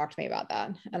love to talk to me about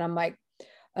that. And I'm like,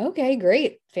 okay,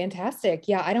 great. Fantastic.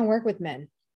 Yeah, I don't work with men.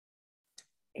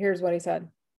 Here's what he said.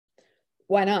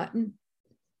 Why not? And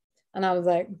I was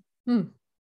like,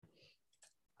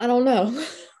 I don't know.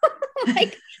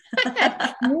 Like, I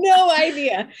had no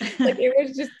idea. Like, it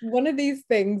was just one of these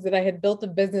things that I had built a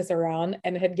business around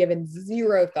and had given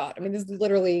zero thought. I mean, this is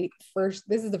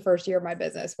the first year of my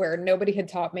business where nobody had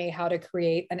taught me how to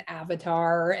create an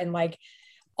avatar and like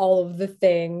all of the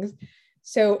things.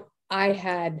 So I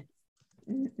had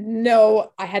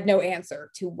no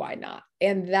answer to why not.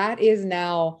 And that is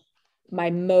now my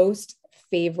most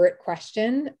favorite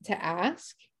question to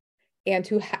ask and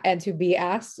to be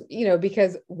asked,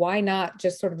 because why not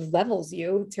just sort of levels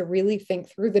you to really think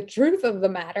through the truth of the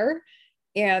matter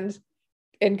and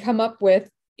come up with,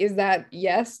 is that,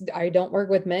 yes, I don't work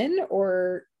with men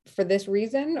or for this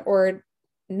reason, or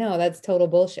no, that's total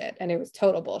bullshit. And it was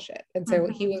total bullshit. And so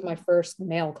he was my first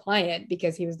male client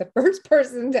because he was the first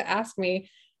person to ask me,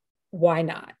 why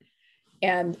not?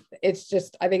 And it's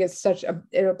just, I think it's such a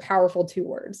powerful 2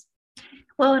 words.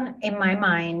 Well, in my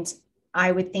mind,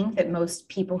 I would think that most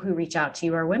people who reach out to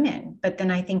you are women. But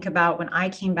then I think about when I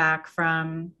came back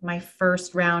from my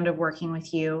first round of working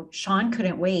with you, Sean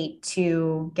couldn't wait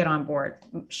to get on board.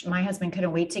 My husband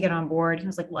couldn't wait to get on board. He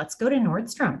was like, let's go to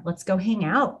Nordstrom. Let's go hang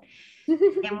out.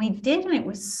 And we did, and it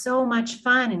was so much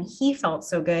fun. And he felt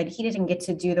so good. He didn't get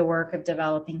to do the work of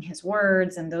developing his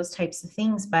words and those types of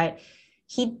things, but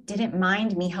he didn't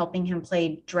mind me helping him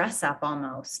play dress up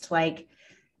almost. Like,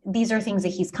 these are things that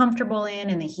he's comfortable in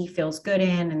and that he feels good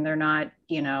in, and they're not,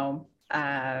 they're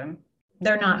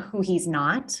not who he's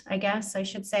not, I guess I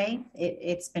should say.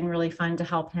 It's been really fun to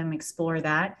help him explore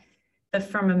that. But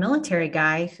from a military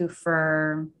guy who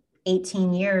for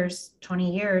 18 years,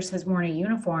 20 years has worn a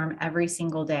uniform every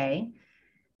single day,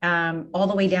 all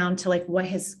the way down to like what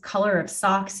his color of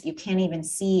socks you can't even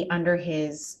see under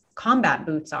his combat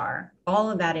boots are.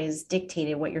 All of that is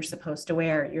dictated what you're supposed to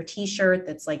wear. Your t-shirt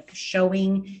that's like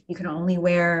showing, you can only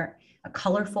wear a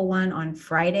colorful one on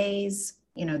Fridays.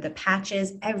 The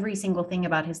patches, every single thing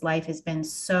about his life has been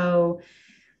so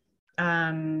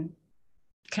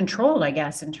controlled, I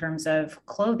guess, in terms of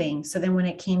clothing. So then when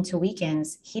it came to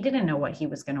weekends, he didn't know what he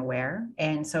was going to wear.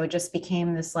 And so it just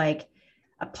became this like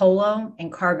a polo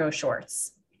and cargo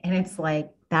shorts. And it's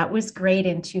like, that was great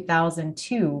in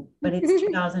 2002, but it's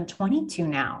 2022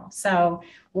 now. So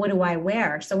what do I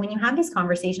wear? So when you have these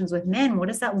conversations with men, what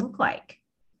does that look like?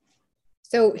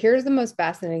 So here's the most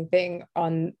fascinating thing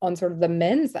on sort of the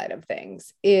men's side of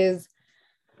things is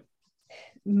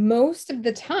most of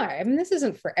the time, this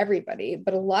isn't for everybody,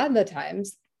 but a lot of the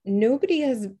times, nobody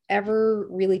has ever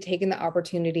really taken the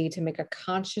opportunity to make a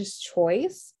conscious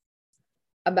choice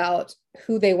about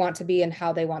who they want to be and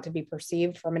how they want to be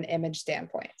perceived from an image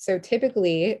standpoint. So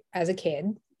typically as a kid,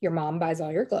 your mom buys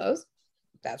all your clothes.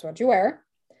 That's what you wear.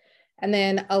 And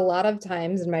then a lot of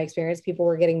times in my experience, people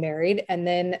were getting married and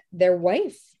then their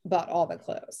wife bought all the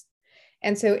clothes.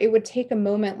 And so it would take a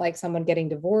moment like someone getting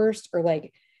divorced or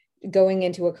like going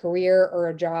into a career or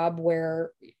a job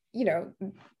where,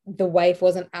 the wife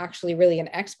wasn't actually really an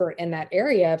expert in that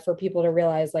area for people to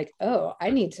realize like, oh,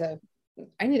 I need to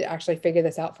actually figure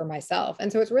this out for myself.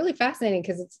 And so it's really fascinating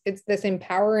because it's this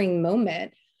empowering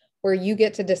moment where you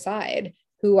get to decide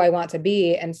who I want to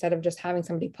be instead of just having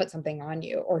somebody put something on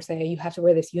you or say, you have to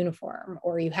wear this uniform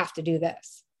or you have to do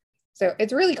this. So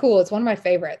it's really cool. It's one of my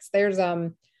favorites. There's,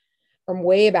 from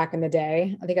way back in the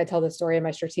day, I think I tell this story in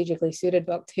my Strategically Suited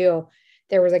book too.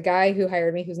 There was a guy who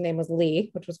hired me whose name was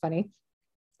Lee, which was funny.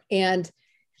 And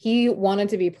he wanted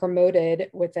to be promoted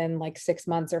within like 6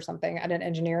 months or something at an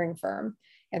engineering firm.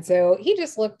 And so he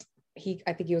just looked,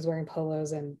 I think he was wearing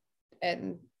polos and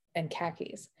and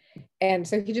khakis. And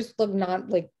so he just looked not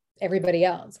like everybody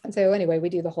else. And so anyway, we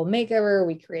do the whole makeover,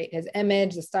 we create his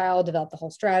image, the style, develop the whole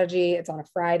strategy. It's on a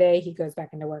Friday. He goes back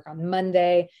into work on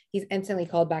Monday. He's instantly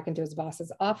called back into his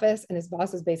boss's office. And his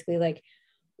boss is basically like,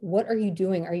 what are you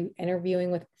doing? Are you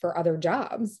interviewing for other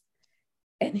jobs?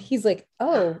 And he's like,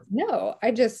 oh no,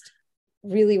 I just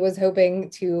really was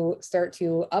hoping to start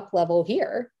to up level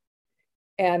here.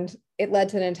 And it led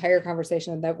to an entire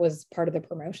conversation that was part of the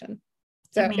promotion.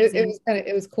 So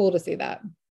it was cool to see that.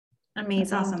 Amazing.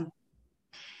 That's awesome.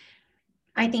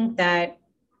 I think that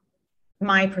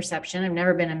my perception, I've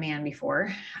never been a man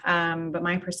before, but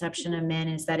my perception of men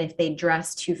is that if they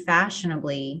dress too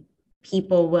fashionably,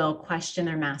 people will question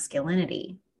their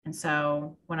masculinity. And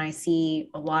so when I see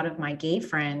a lot of my gay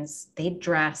friends, they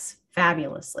dress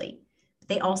fabulously.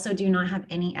 They also do not have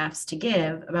any F's to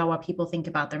give about what people think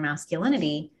about their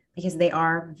masculinity, because they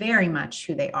are very much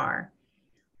who they are.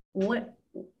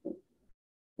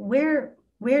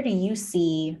 Where do you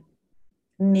see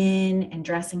men and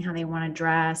dressing how they want to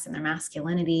dress and their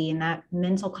masculinity and that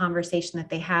mental conversation that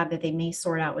they have that they may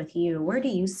sort out with you? Where do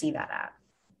you see that at?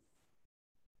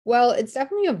 Well, it's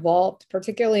definitely evolved,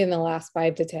 particularly in the last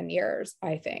 5 to 10 years,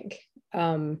 I think,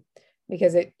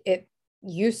 because it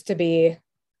used to be,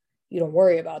 you don't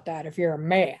worry about that if you're a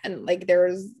man. Like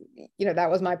that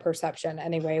was my perception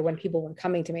anyway, when people were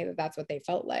coming to me, that's what they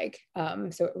felt like.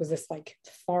 So it was this like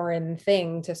foreign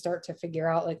thing to start to figure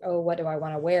out like, oh, what do I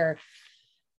want to wear?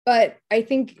 But I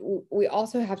think we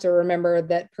also have to remember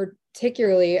that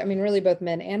particularly, I mean, really both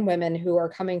men and women who are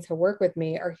coming to work with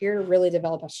me are here to really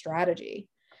develop a strategy.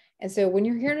 And so when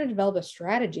you're here to develop a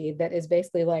strategy that is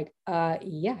basically like,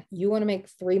 you want to make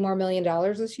 $3 million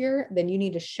more this year, then you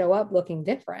need to show up looking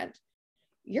different.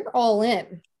 You're all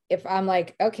in. If I'm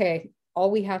like, okay,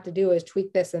 all we have to do is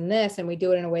tweak this and this, and we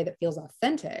do it in a way that feels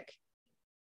authentic,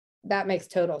 that makes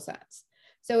total sense.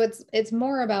 So it's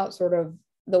more about sort of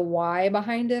the why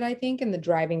behind it, I think, and the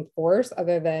driving force,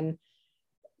 other than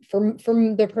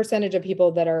from the percentage of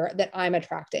people that I'm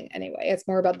attracting anyway. It's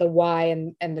more about the why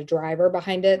and the driver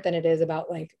behind it than it is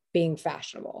about like being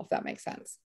fashionable, if that makes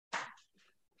sense.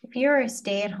 If you're a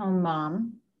stay-at-home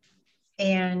mom,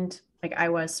 and like I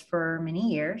was for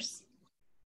many years,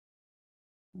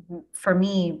 for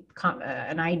me,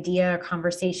 an idea, a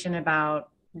conversation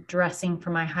about dressing for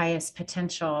my highest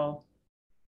potential,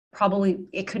 probably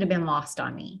it could have been lost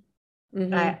on me. Mm-hmm.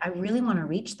 But I really want to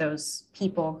reach those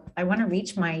people. I want to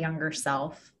reach my younger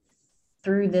self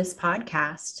through this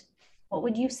podcast. What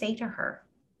would you say to her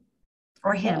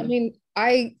or him? Well, I mean,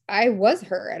 I was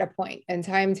her at a point in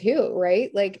time too,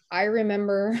 right? Like I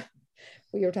remember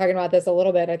we were talking about this a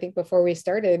little bit, I think before we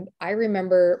started. I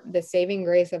remember the saving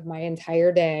grace of my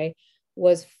entire day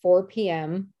was 4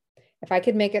 p.m. If I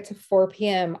could make it to 4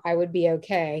 p.m., I would be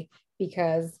okay,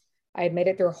 because I had made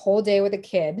it through a whole day with a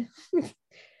kid.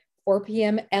 4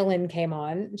 p.m. Ellen came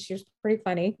on. She was pretty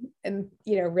funny and,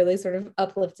 really sort of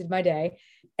uplifted my day.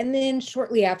 And then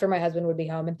shortly after, my husband would be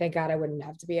home, and thank God I wouldn't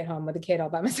have to be at home with a kid all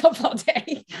by myself all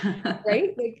day.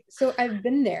 Right. Like, so I've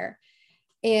been there.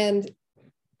 And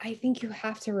I think you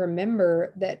have to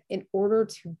remember that in order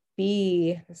to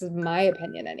be, this is my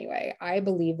opinion anyway, I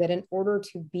believe that in order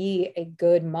to be a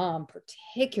good mom,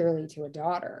 particularly to a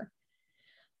daughter,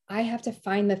 I have to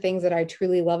find the things that I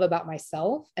truly love about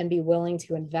myself and be willing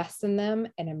to invest in them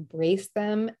and embrace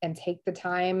them and take the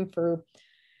time for,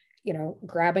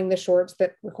 grabbing the shorts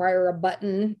that require a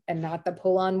button and not the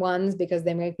pull-on ones because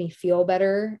they make me feel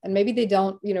better. And maybe they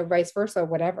don't, vice versa,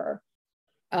 whatever.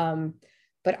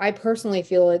 But I personally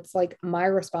feel it's like my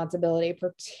responsibility,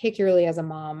 particularly as a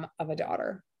mom of a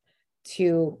daughter,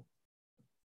 to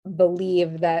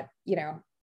believe that,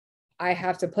 I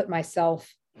have to put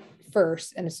myself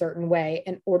first in a certain way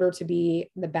in order to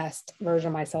be the best version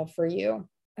of myself for you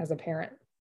as a parent.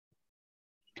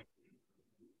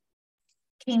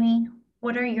 Kami,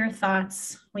 what are your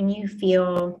thoughts when you're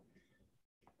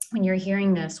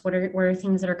hearing this? What are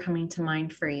things that are coming to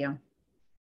mind for you?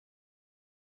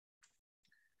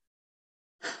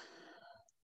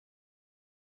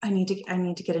 I need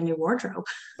to get a new wardrobe.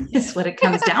 Is what it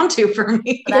comes down to for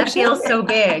me. That feels so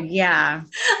big. Yeah.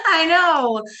 I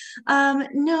know.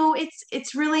 No,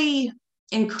 it's really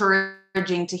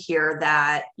encouraging to hear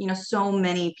that, so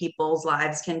many people's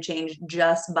lives can change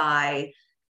just by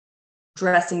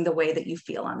dressing the way that you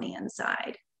feel on the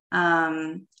inside.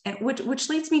 And which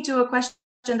leads me to a question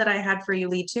that I had for you,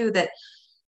 Lee, too, that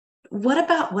what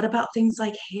about things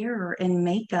like hair and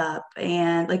makeup,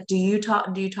 and like do you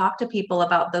talk to people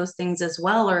about those things as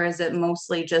well, or is it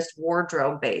mostly just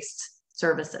wardrobe based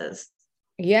services?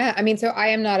 Yeah, I mean, so I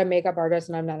am not a makeup artist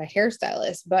and I'm not a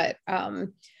hairstylist, but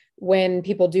when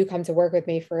people do come to work with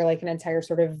me for like an entire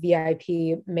sort of VIP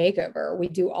makeover, we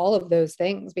do all of those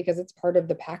things because it's part of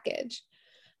the package.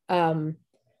 I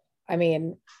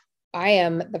mean, I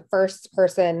am the first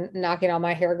person knocking on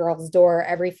my hair girl's door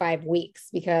every 5 weeks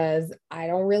because I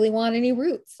don't really want any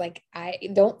roots. Like I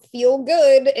don't feel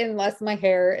good unless my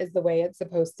hair is the way it's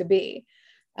supposed to be.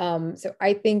 So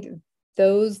I think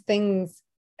those things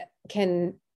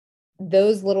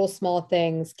those little small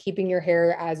things, keeping your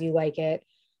hair as you like it,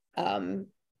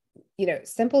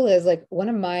 simple as like one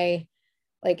of my,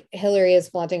 like Hillary is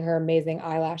flaunting her amazing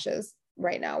eyelashes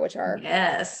right now, which are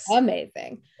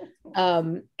amazing.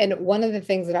 And one of the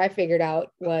things that I figured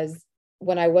out was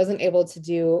when I wasn't able to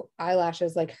do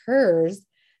eyelashes like hers,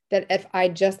 that if I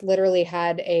just literally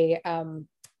had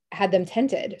them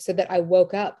tinted so that I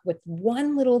woke up with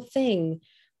one little thing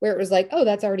where it was like, oh,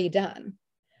 that's already done.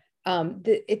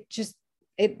 It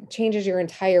changes your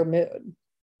entire mood.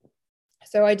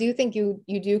 So I do think you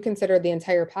do consider the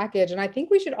entire package. And I think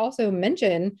we should also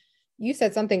mention, you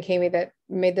said something, Kami, that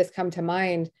made this come to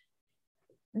mind.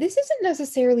 This isn't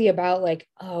necessarily about like,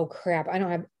 oh crap, I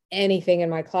don't have anything in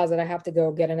my closet. I have to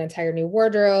go get an entire new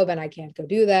wardrobe and I can't go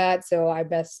do that. So I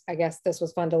guess this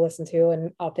was fun to listen to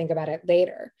and I'll think about it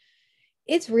later.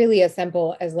 It's really as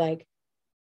simple as like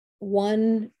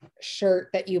one shirt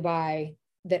that you buy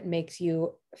that makes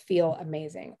you feel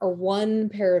amazing, or one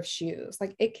pair of shoes.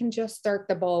 Like it can just start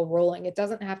the ball rolling. It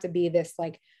doesn't have to be this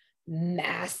like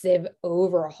massive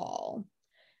overhaul.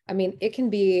 I mean, it can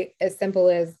be as simple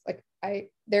as like,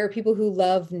 there are people who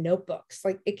love notebooks.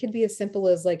 Like it could be as simple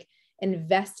as like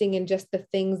investing in just the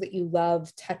things that you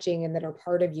love touching and that are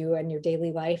part of you and your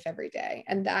daily life every day.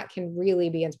 And that can really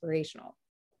be inspirational.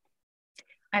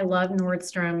 I love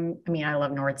Nordstrom. I mean, I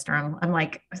love Nordstrom. I'm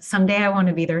like, someday I want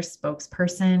to be their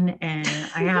spokesperson. And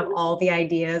I have all the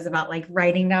ideas about like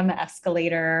riding down the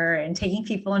escalator and taking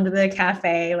people into the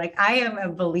cafe. Like I am a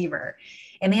believer.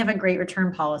 And they have a great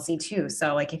return policy too.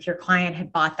 So like if your client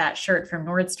had bought that shirt from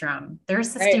Nordstrom, their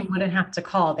assistant wouldn't have to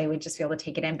call. They would just be able to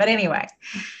take it in. But anyway,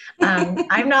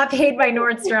 I'm not paid by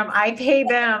Nordstrom. I pay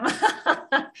them.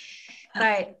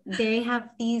 But they have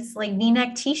these like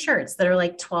V-neck t-shirts that are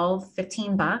like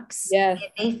 $12-15. Yeah.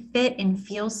 They fit and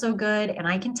feel so good. And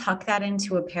I can tuck that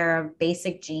into a pair of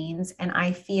basic jeans. And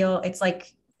I feel it's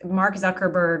like Mark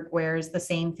Zuckerberg wears the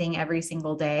same thing every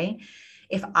single day.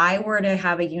 If I were to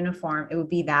have a uniform, it would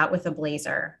be that with a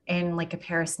blazer and like a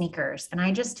pair of sneakers. And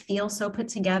I just feel so put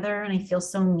together and I feel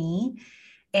so me.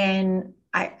 And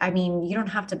I mean, you don't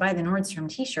have to buy the Nordstrom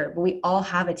t-shirt, but we all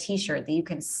have a t-shirt that you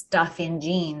can stuff in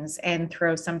jeans and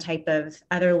throw some type of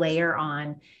other layer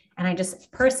on. And I just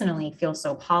personally feel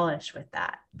so polished with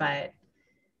that, but.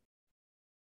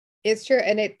 It's true.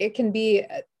 And it can be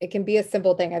a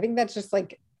simple thing. I think that's just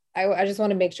like, I just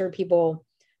want to make sure people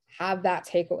have that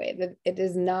takeaway, that it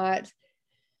is not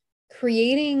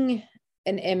creating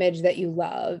an image that you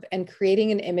love, and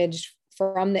creating an image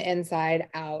from the inside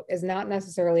out is not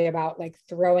necessarily about like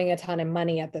throwing a ton of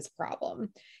money at this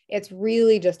problem. It's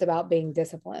really just about being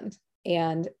disciplined.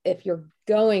 And if you're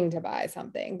going to buy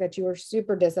something, that you are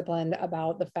super disciplined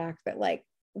about the fact that like,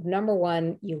 number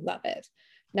one, you love it.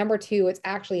 Number two, it's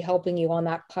actually helping you on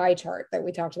that pie chart that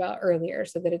we talked about earlier,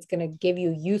 so that it's going to give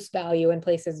you use value in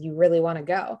places you really want to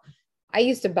go. I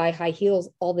used to buy high heels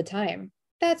all the time.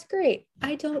 That's great.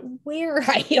 I don't wear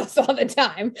high heels all the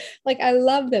time. Like I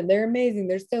love them. They're amazing.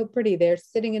 They're so pretty. They're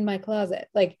sitting in my closet.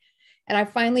 Like, and I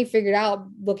finally figured out,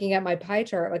 looking at my pie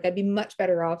chart, like I'd be much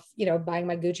better off, buying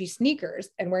my Gucci sneakers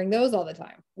and wearing those all the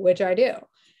time, which I do.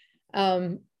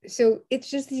 So it's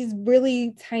just these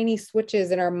really tiny switches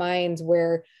in our minds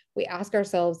where we ask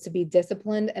ourselves to be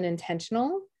disciplined and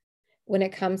intentional when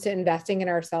it comes to investing in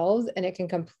ourselves, and it can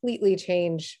completely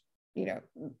change,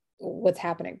 what's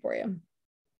happening for you.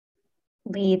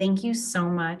 Lee, thank you so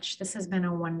much. This has been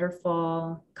a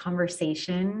wonderful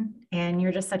conversation, and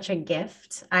you're just such a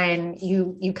gift. And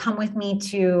you come with me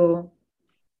to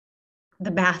the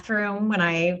bathroom when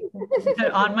I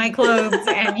put on my clothes,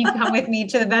 and you come with me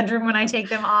to the bedroom when I take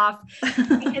them off,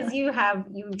 because you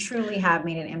truly have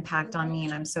made an impact on me,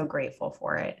 and I'm so grateful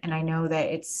for it. And I know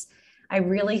that I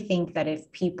really think that it's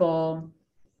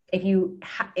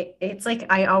like,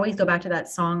 I always go back to that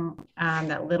song,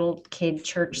 that little kid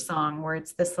church song where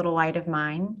it's this little light of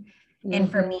mine. Mm-hmm.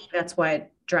 And for me, that's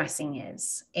what dressing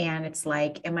is. And it's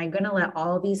like, am I going to let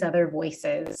all these other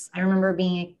voices? I remember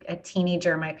being a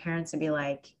teenager, my parents would be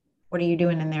like, what are you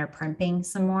doing in there, primping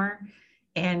some more?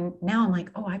 And now I'm like,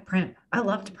 oh, I primp. I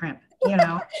love to primp. You're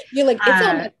like, it's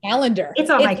on my calendar.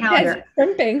 It's on my calendar.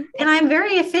 Primping. And I'm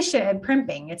very efficient at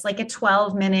primping. It's like a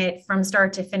 12-minute from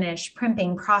start to finish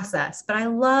primping process, but I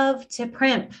love to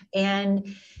primp.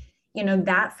 And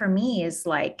that for me is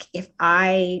like,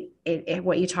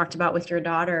 what you talked about with your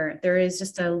daughter, there is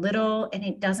just a little, and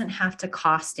it doesn't have to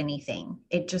cost anything.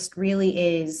 It just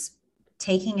really is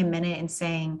taking a minute and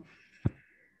saying,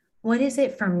 what is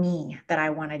it for me that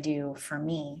I want to do for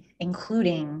me,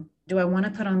 including, do I want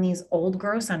to put on these old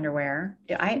gross underwear?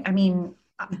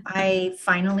 I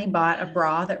finally bought a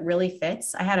bra that really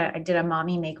fits. I did a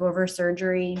mommy makeover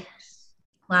surgery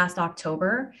last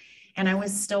October, and I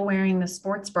was still wearing the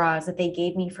sports bras that they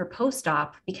gave me for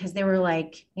post-op because they were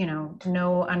like, no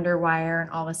underwire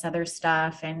and all this other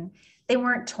stuff. And they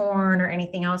weren't torn or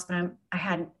anything else, but I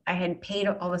had paid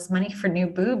all this money for new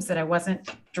boobs that I wasn't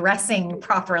dressing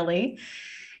properly.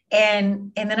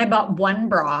 And then I bought one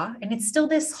bra, and it's still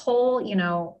this whole,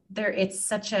 it's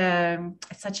such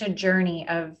a journey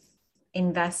of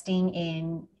investing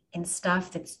in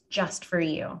stuff that's just for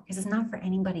you, because it's not for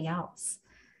anybody else.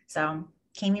 So,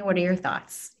 Kami, what are your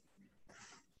thoughts?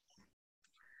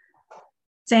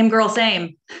 Same girl,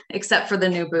 same, except for the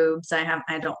new boobs. I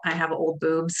have old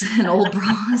boobs and old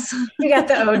bras. You got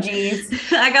the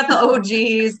OGs. I got the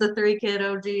OGs, the 3-kid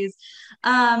OGs.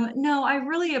 No, I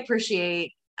really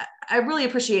appreciate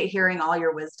hearing all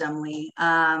your wisdom, Lee.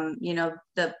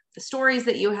 The stories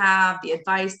that you have, the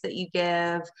advice that you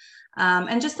give,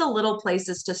 and just the little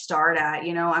places to start at.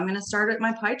 I'm going to start at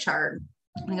my pie chart.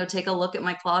 I'm going to go take a look at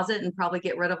my closet and probably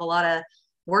get rid of a lot of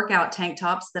workout tank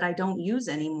tops that I don't use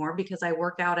anymore because I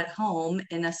work out at home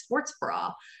in a sports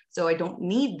bra. So I don't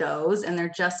need those, and they're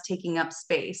just taking up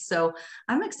space. So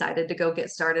I'm excited to go get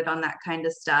started on that kind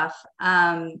of stuff.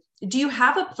 Do you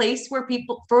have a place for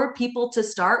people to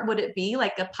start? Would it be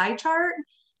like a pie chart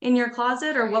in your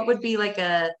closet, or what would be like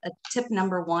a tip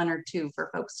number 1 or 2 for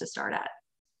folks to start at?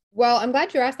 Well, I'm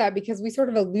glad you asked that, because we sort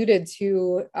of alluded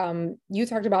to, you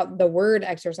talked about the word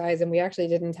exercise, and we actually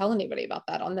didn't tell anybody about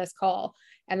that on this call.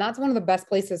 And that's one of the best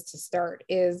places to start.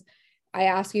 Is I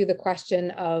ask you the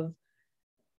question of,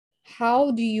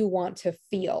 how do you want to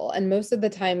feel? And most of the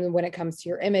time when it comes to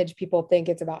your image, people think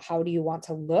it's about how do you want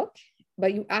to look,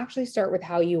 but you actually start with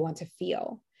how you want to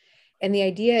feel. And the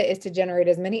idea is to generate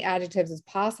as many adjectives as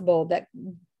possible that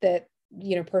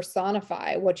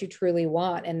personify what you truly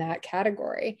want in that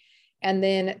category. And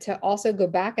then to also go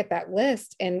back at that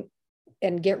list and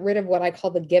get rid of what I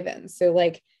call the givens. So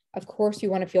like, of course you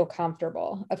want to feel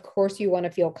comfortable. Of course you want to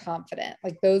feel confident.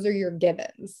 Like those are your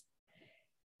givens.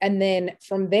 And then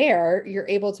from there, you're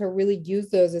able to really use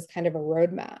those as kind of a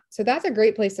roadmap. So that's a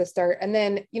great place to start. And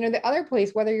then, the other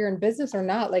place, whether you're in business or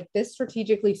not, like this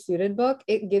strategically suited book,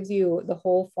 it gives you the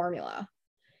whole formula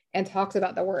and talks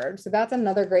about the word. So that's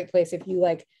another great place. If you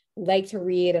like to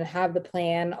read and have the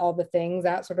plan, all the things,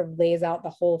 that sort of lays out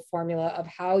the whole formula of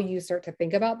how you start to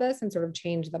think about this and sort of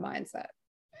change the mindset.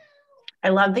 I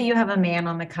love that you have a man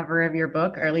on the cover of your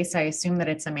book, or at least I assume that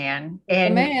it's a man.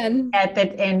 And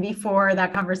and before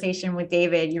that conversation with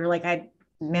David, you were like, I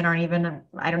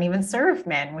don't even serve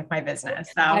men with my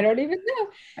business. So I don't even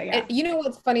know. Yeah. And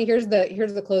what's funny? Here's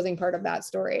the closing part of that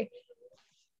story,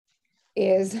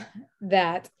 is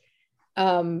that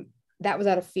that was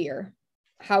out of fear.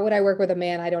 How would I work with a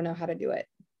man? I don't know how to do it.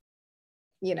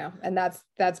 And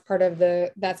that's part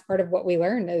of what we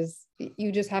learn, is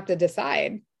you just have to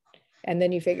decide. And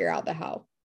then you figure out the how.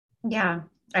 Yeah.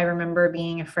 I remember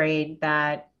being afraid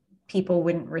that people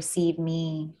wouldn't receive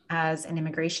me as an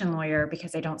immigration lawyer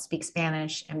because I don't speak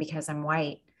Spanish and because I'm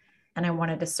white. And I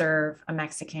wanted to serve a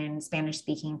Mexican Spanish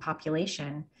speaking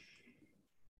population.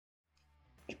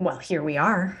 Well, here we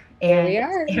are. And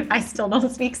if I still don't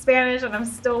speak Spanish and I'm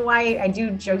still white, I do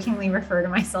jokingly refer to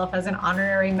myself as an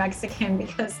honorary Mexican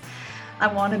because I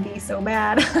want to be so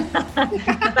bad,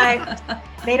 but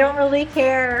they don't really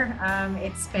care.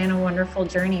 It's been a wonderful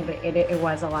journey, but it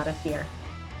was a lot of fear.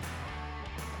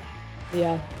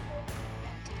 Yeah.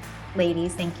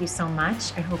 Ladies, thank you so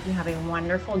much. I hope you have a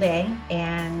wonderful day,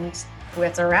 and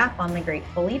it's a wrap on The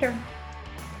Grateful Leader.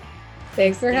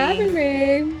 Thanks for having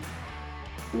me.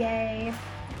 Yay.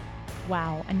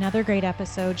 Wow, another great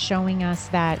episode showing us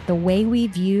that the way we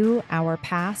view our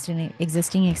past and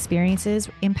existing experiences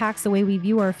impacts the way we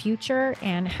view our future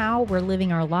and how we're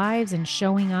living our lives and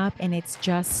showing up. And it's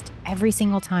just every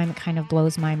single time it kind of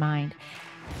blows my mind.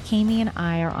 Kami and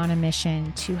I are on a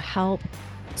mission to help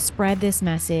spread this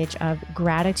message of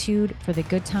gratitude for the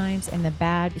good times and the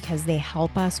bad, because they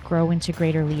help us grow into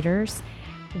greater leaders.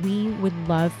 We would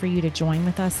love for you to join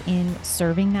with us in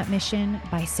serving that mission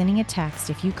by sending a text.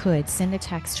 If you could, send a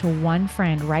text to one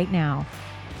friend right now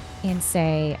and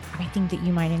say, I think that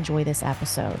you might enjoy this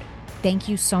episode. Thank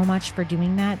you so much for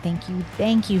doing that.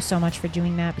 Thank you so much for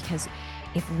doing that, because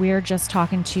if we're just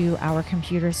talking to our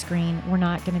computer screen, we're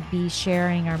not going to be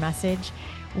sharing our message.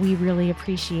 We really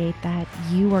appreciate that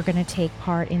you are going to take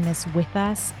part in this with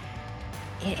us.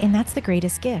 And that's the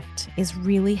greatest gift, is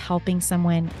really helping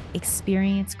someone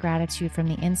experience gratitude from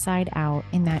the inside out,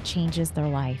 and that changes their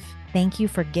life. Thank you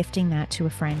for gifting that to a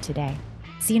friend today.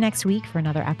 See you next week for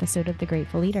another episode of The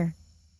Grateful Leader.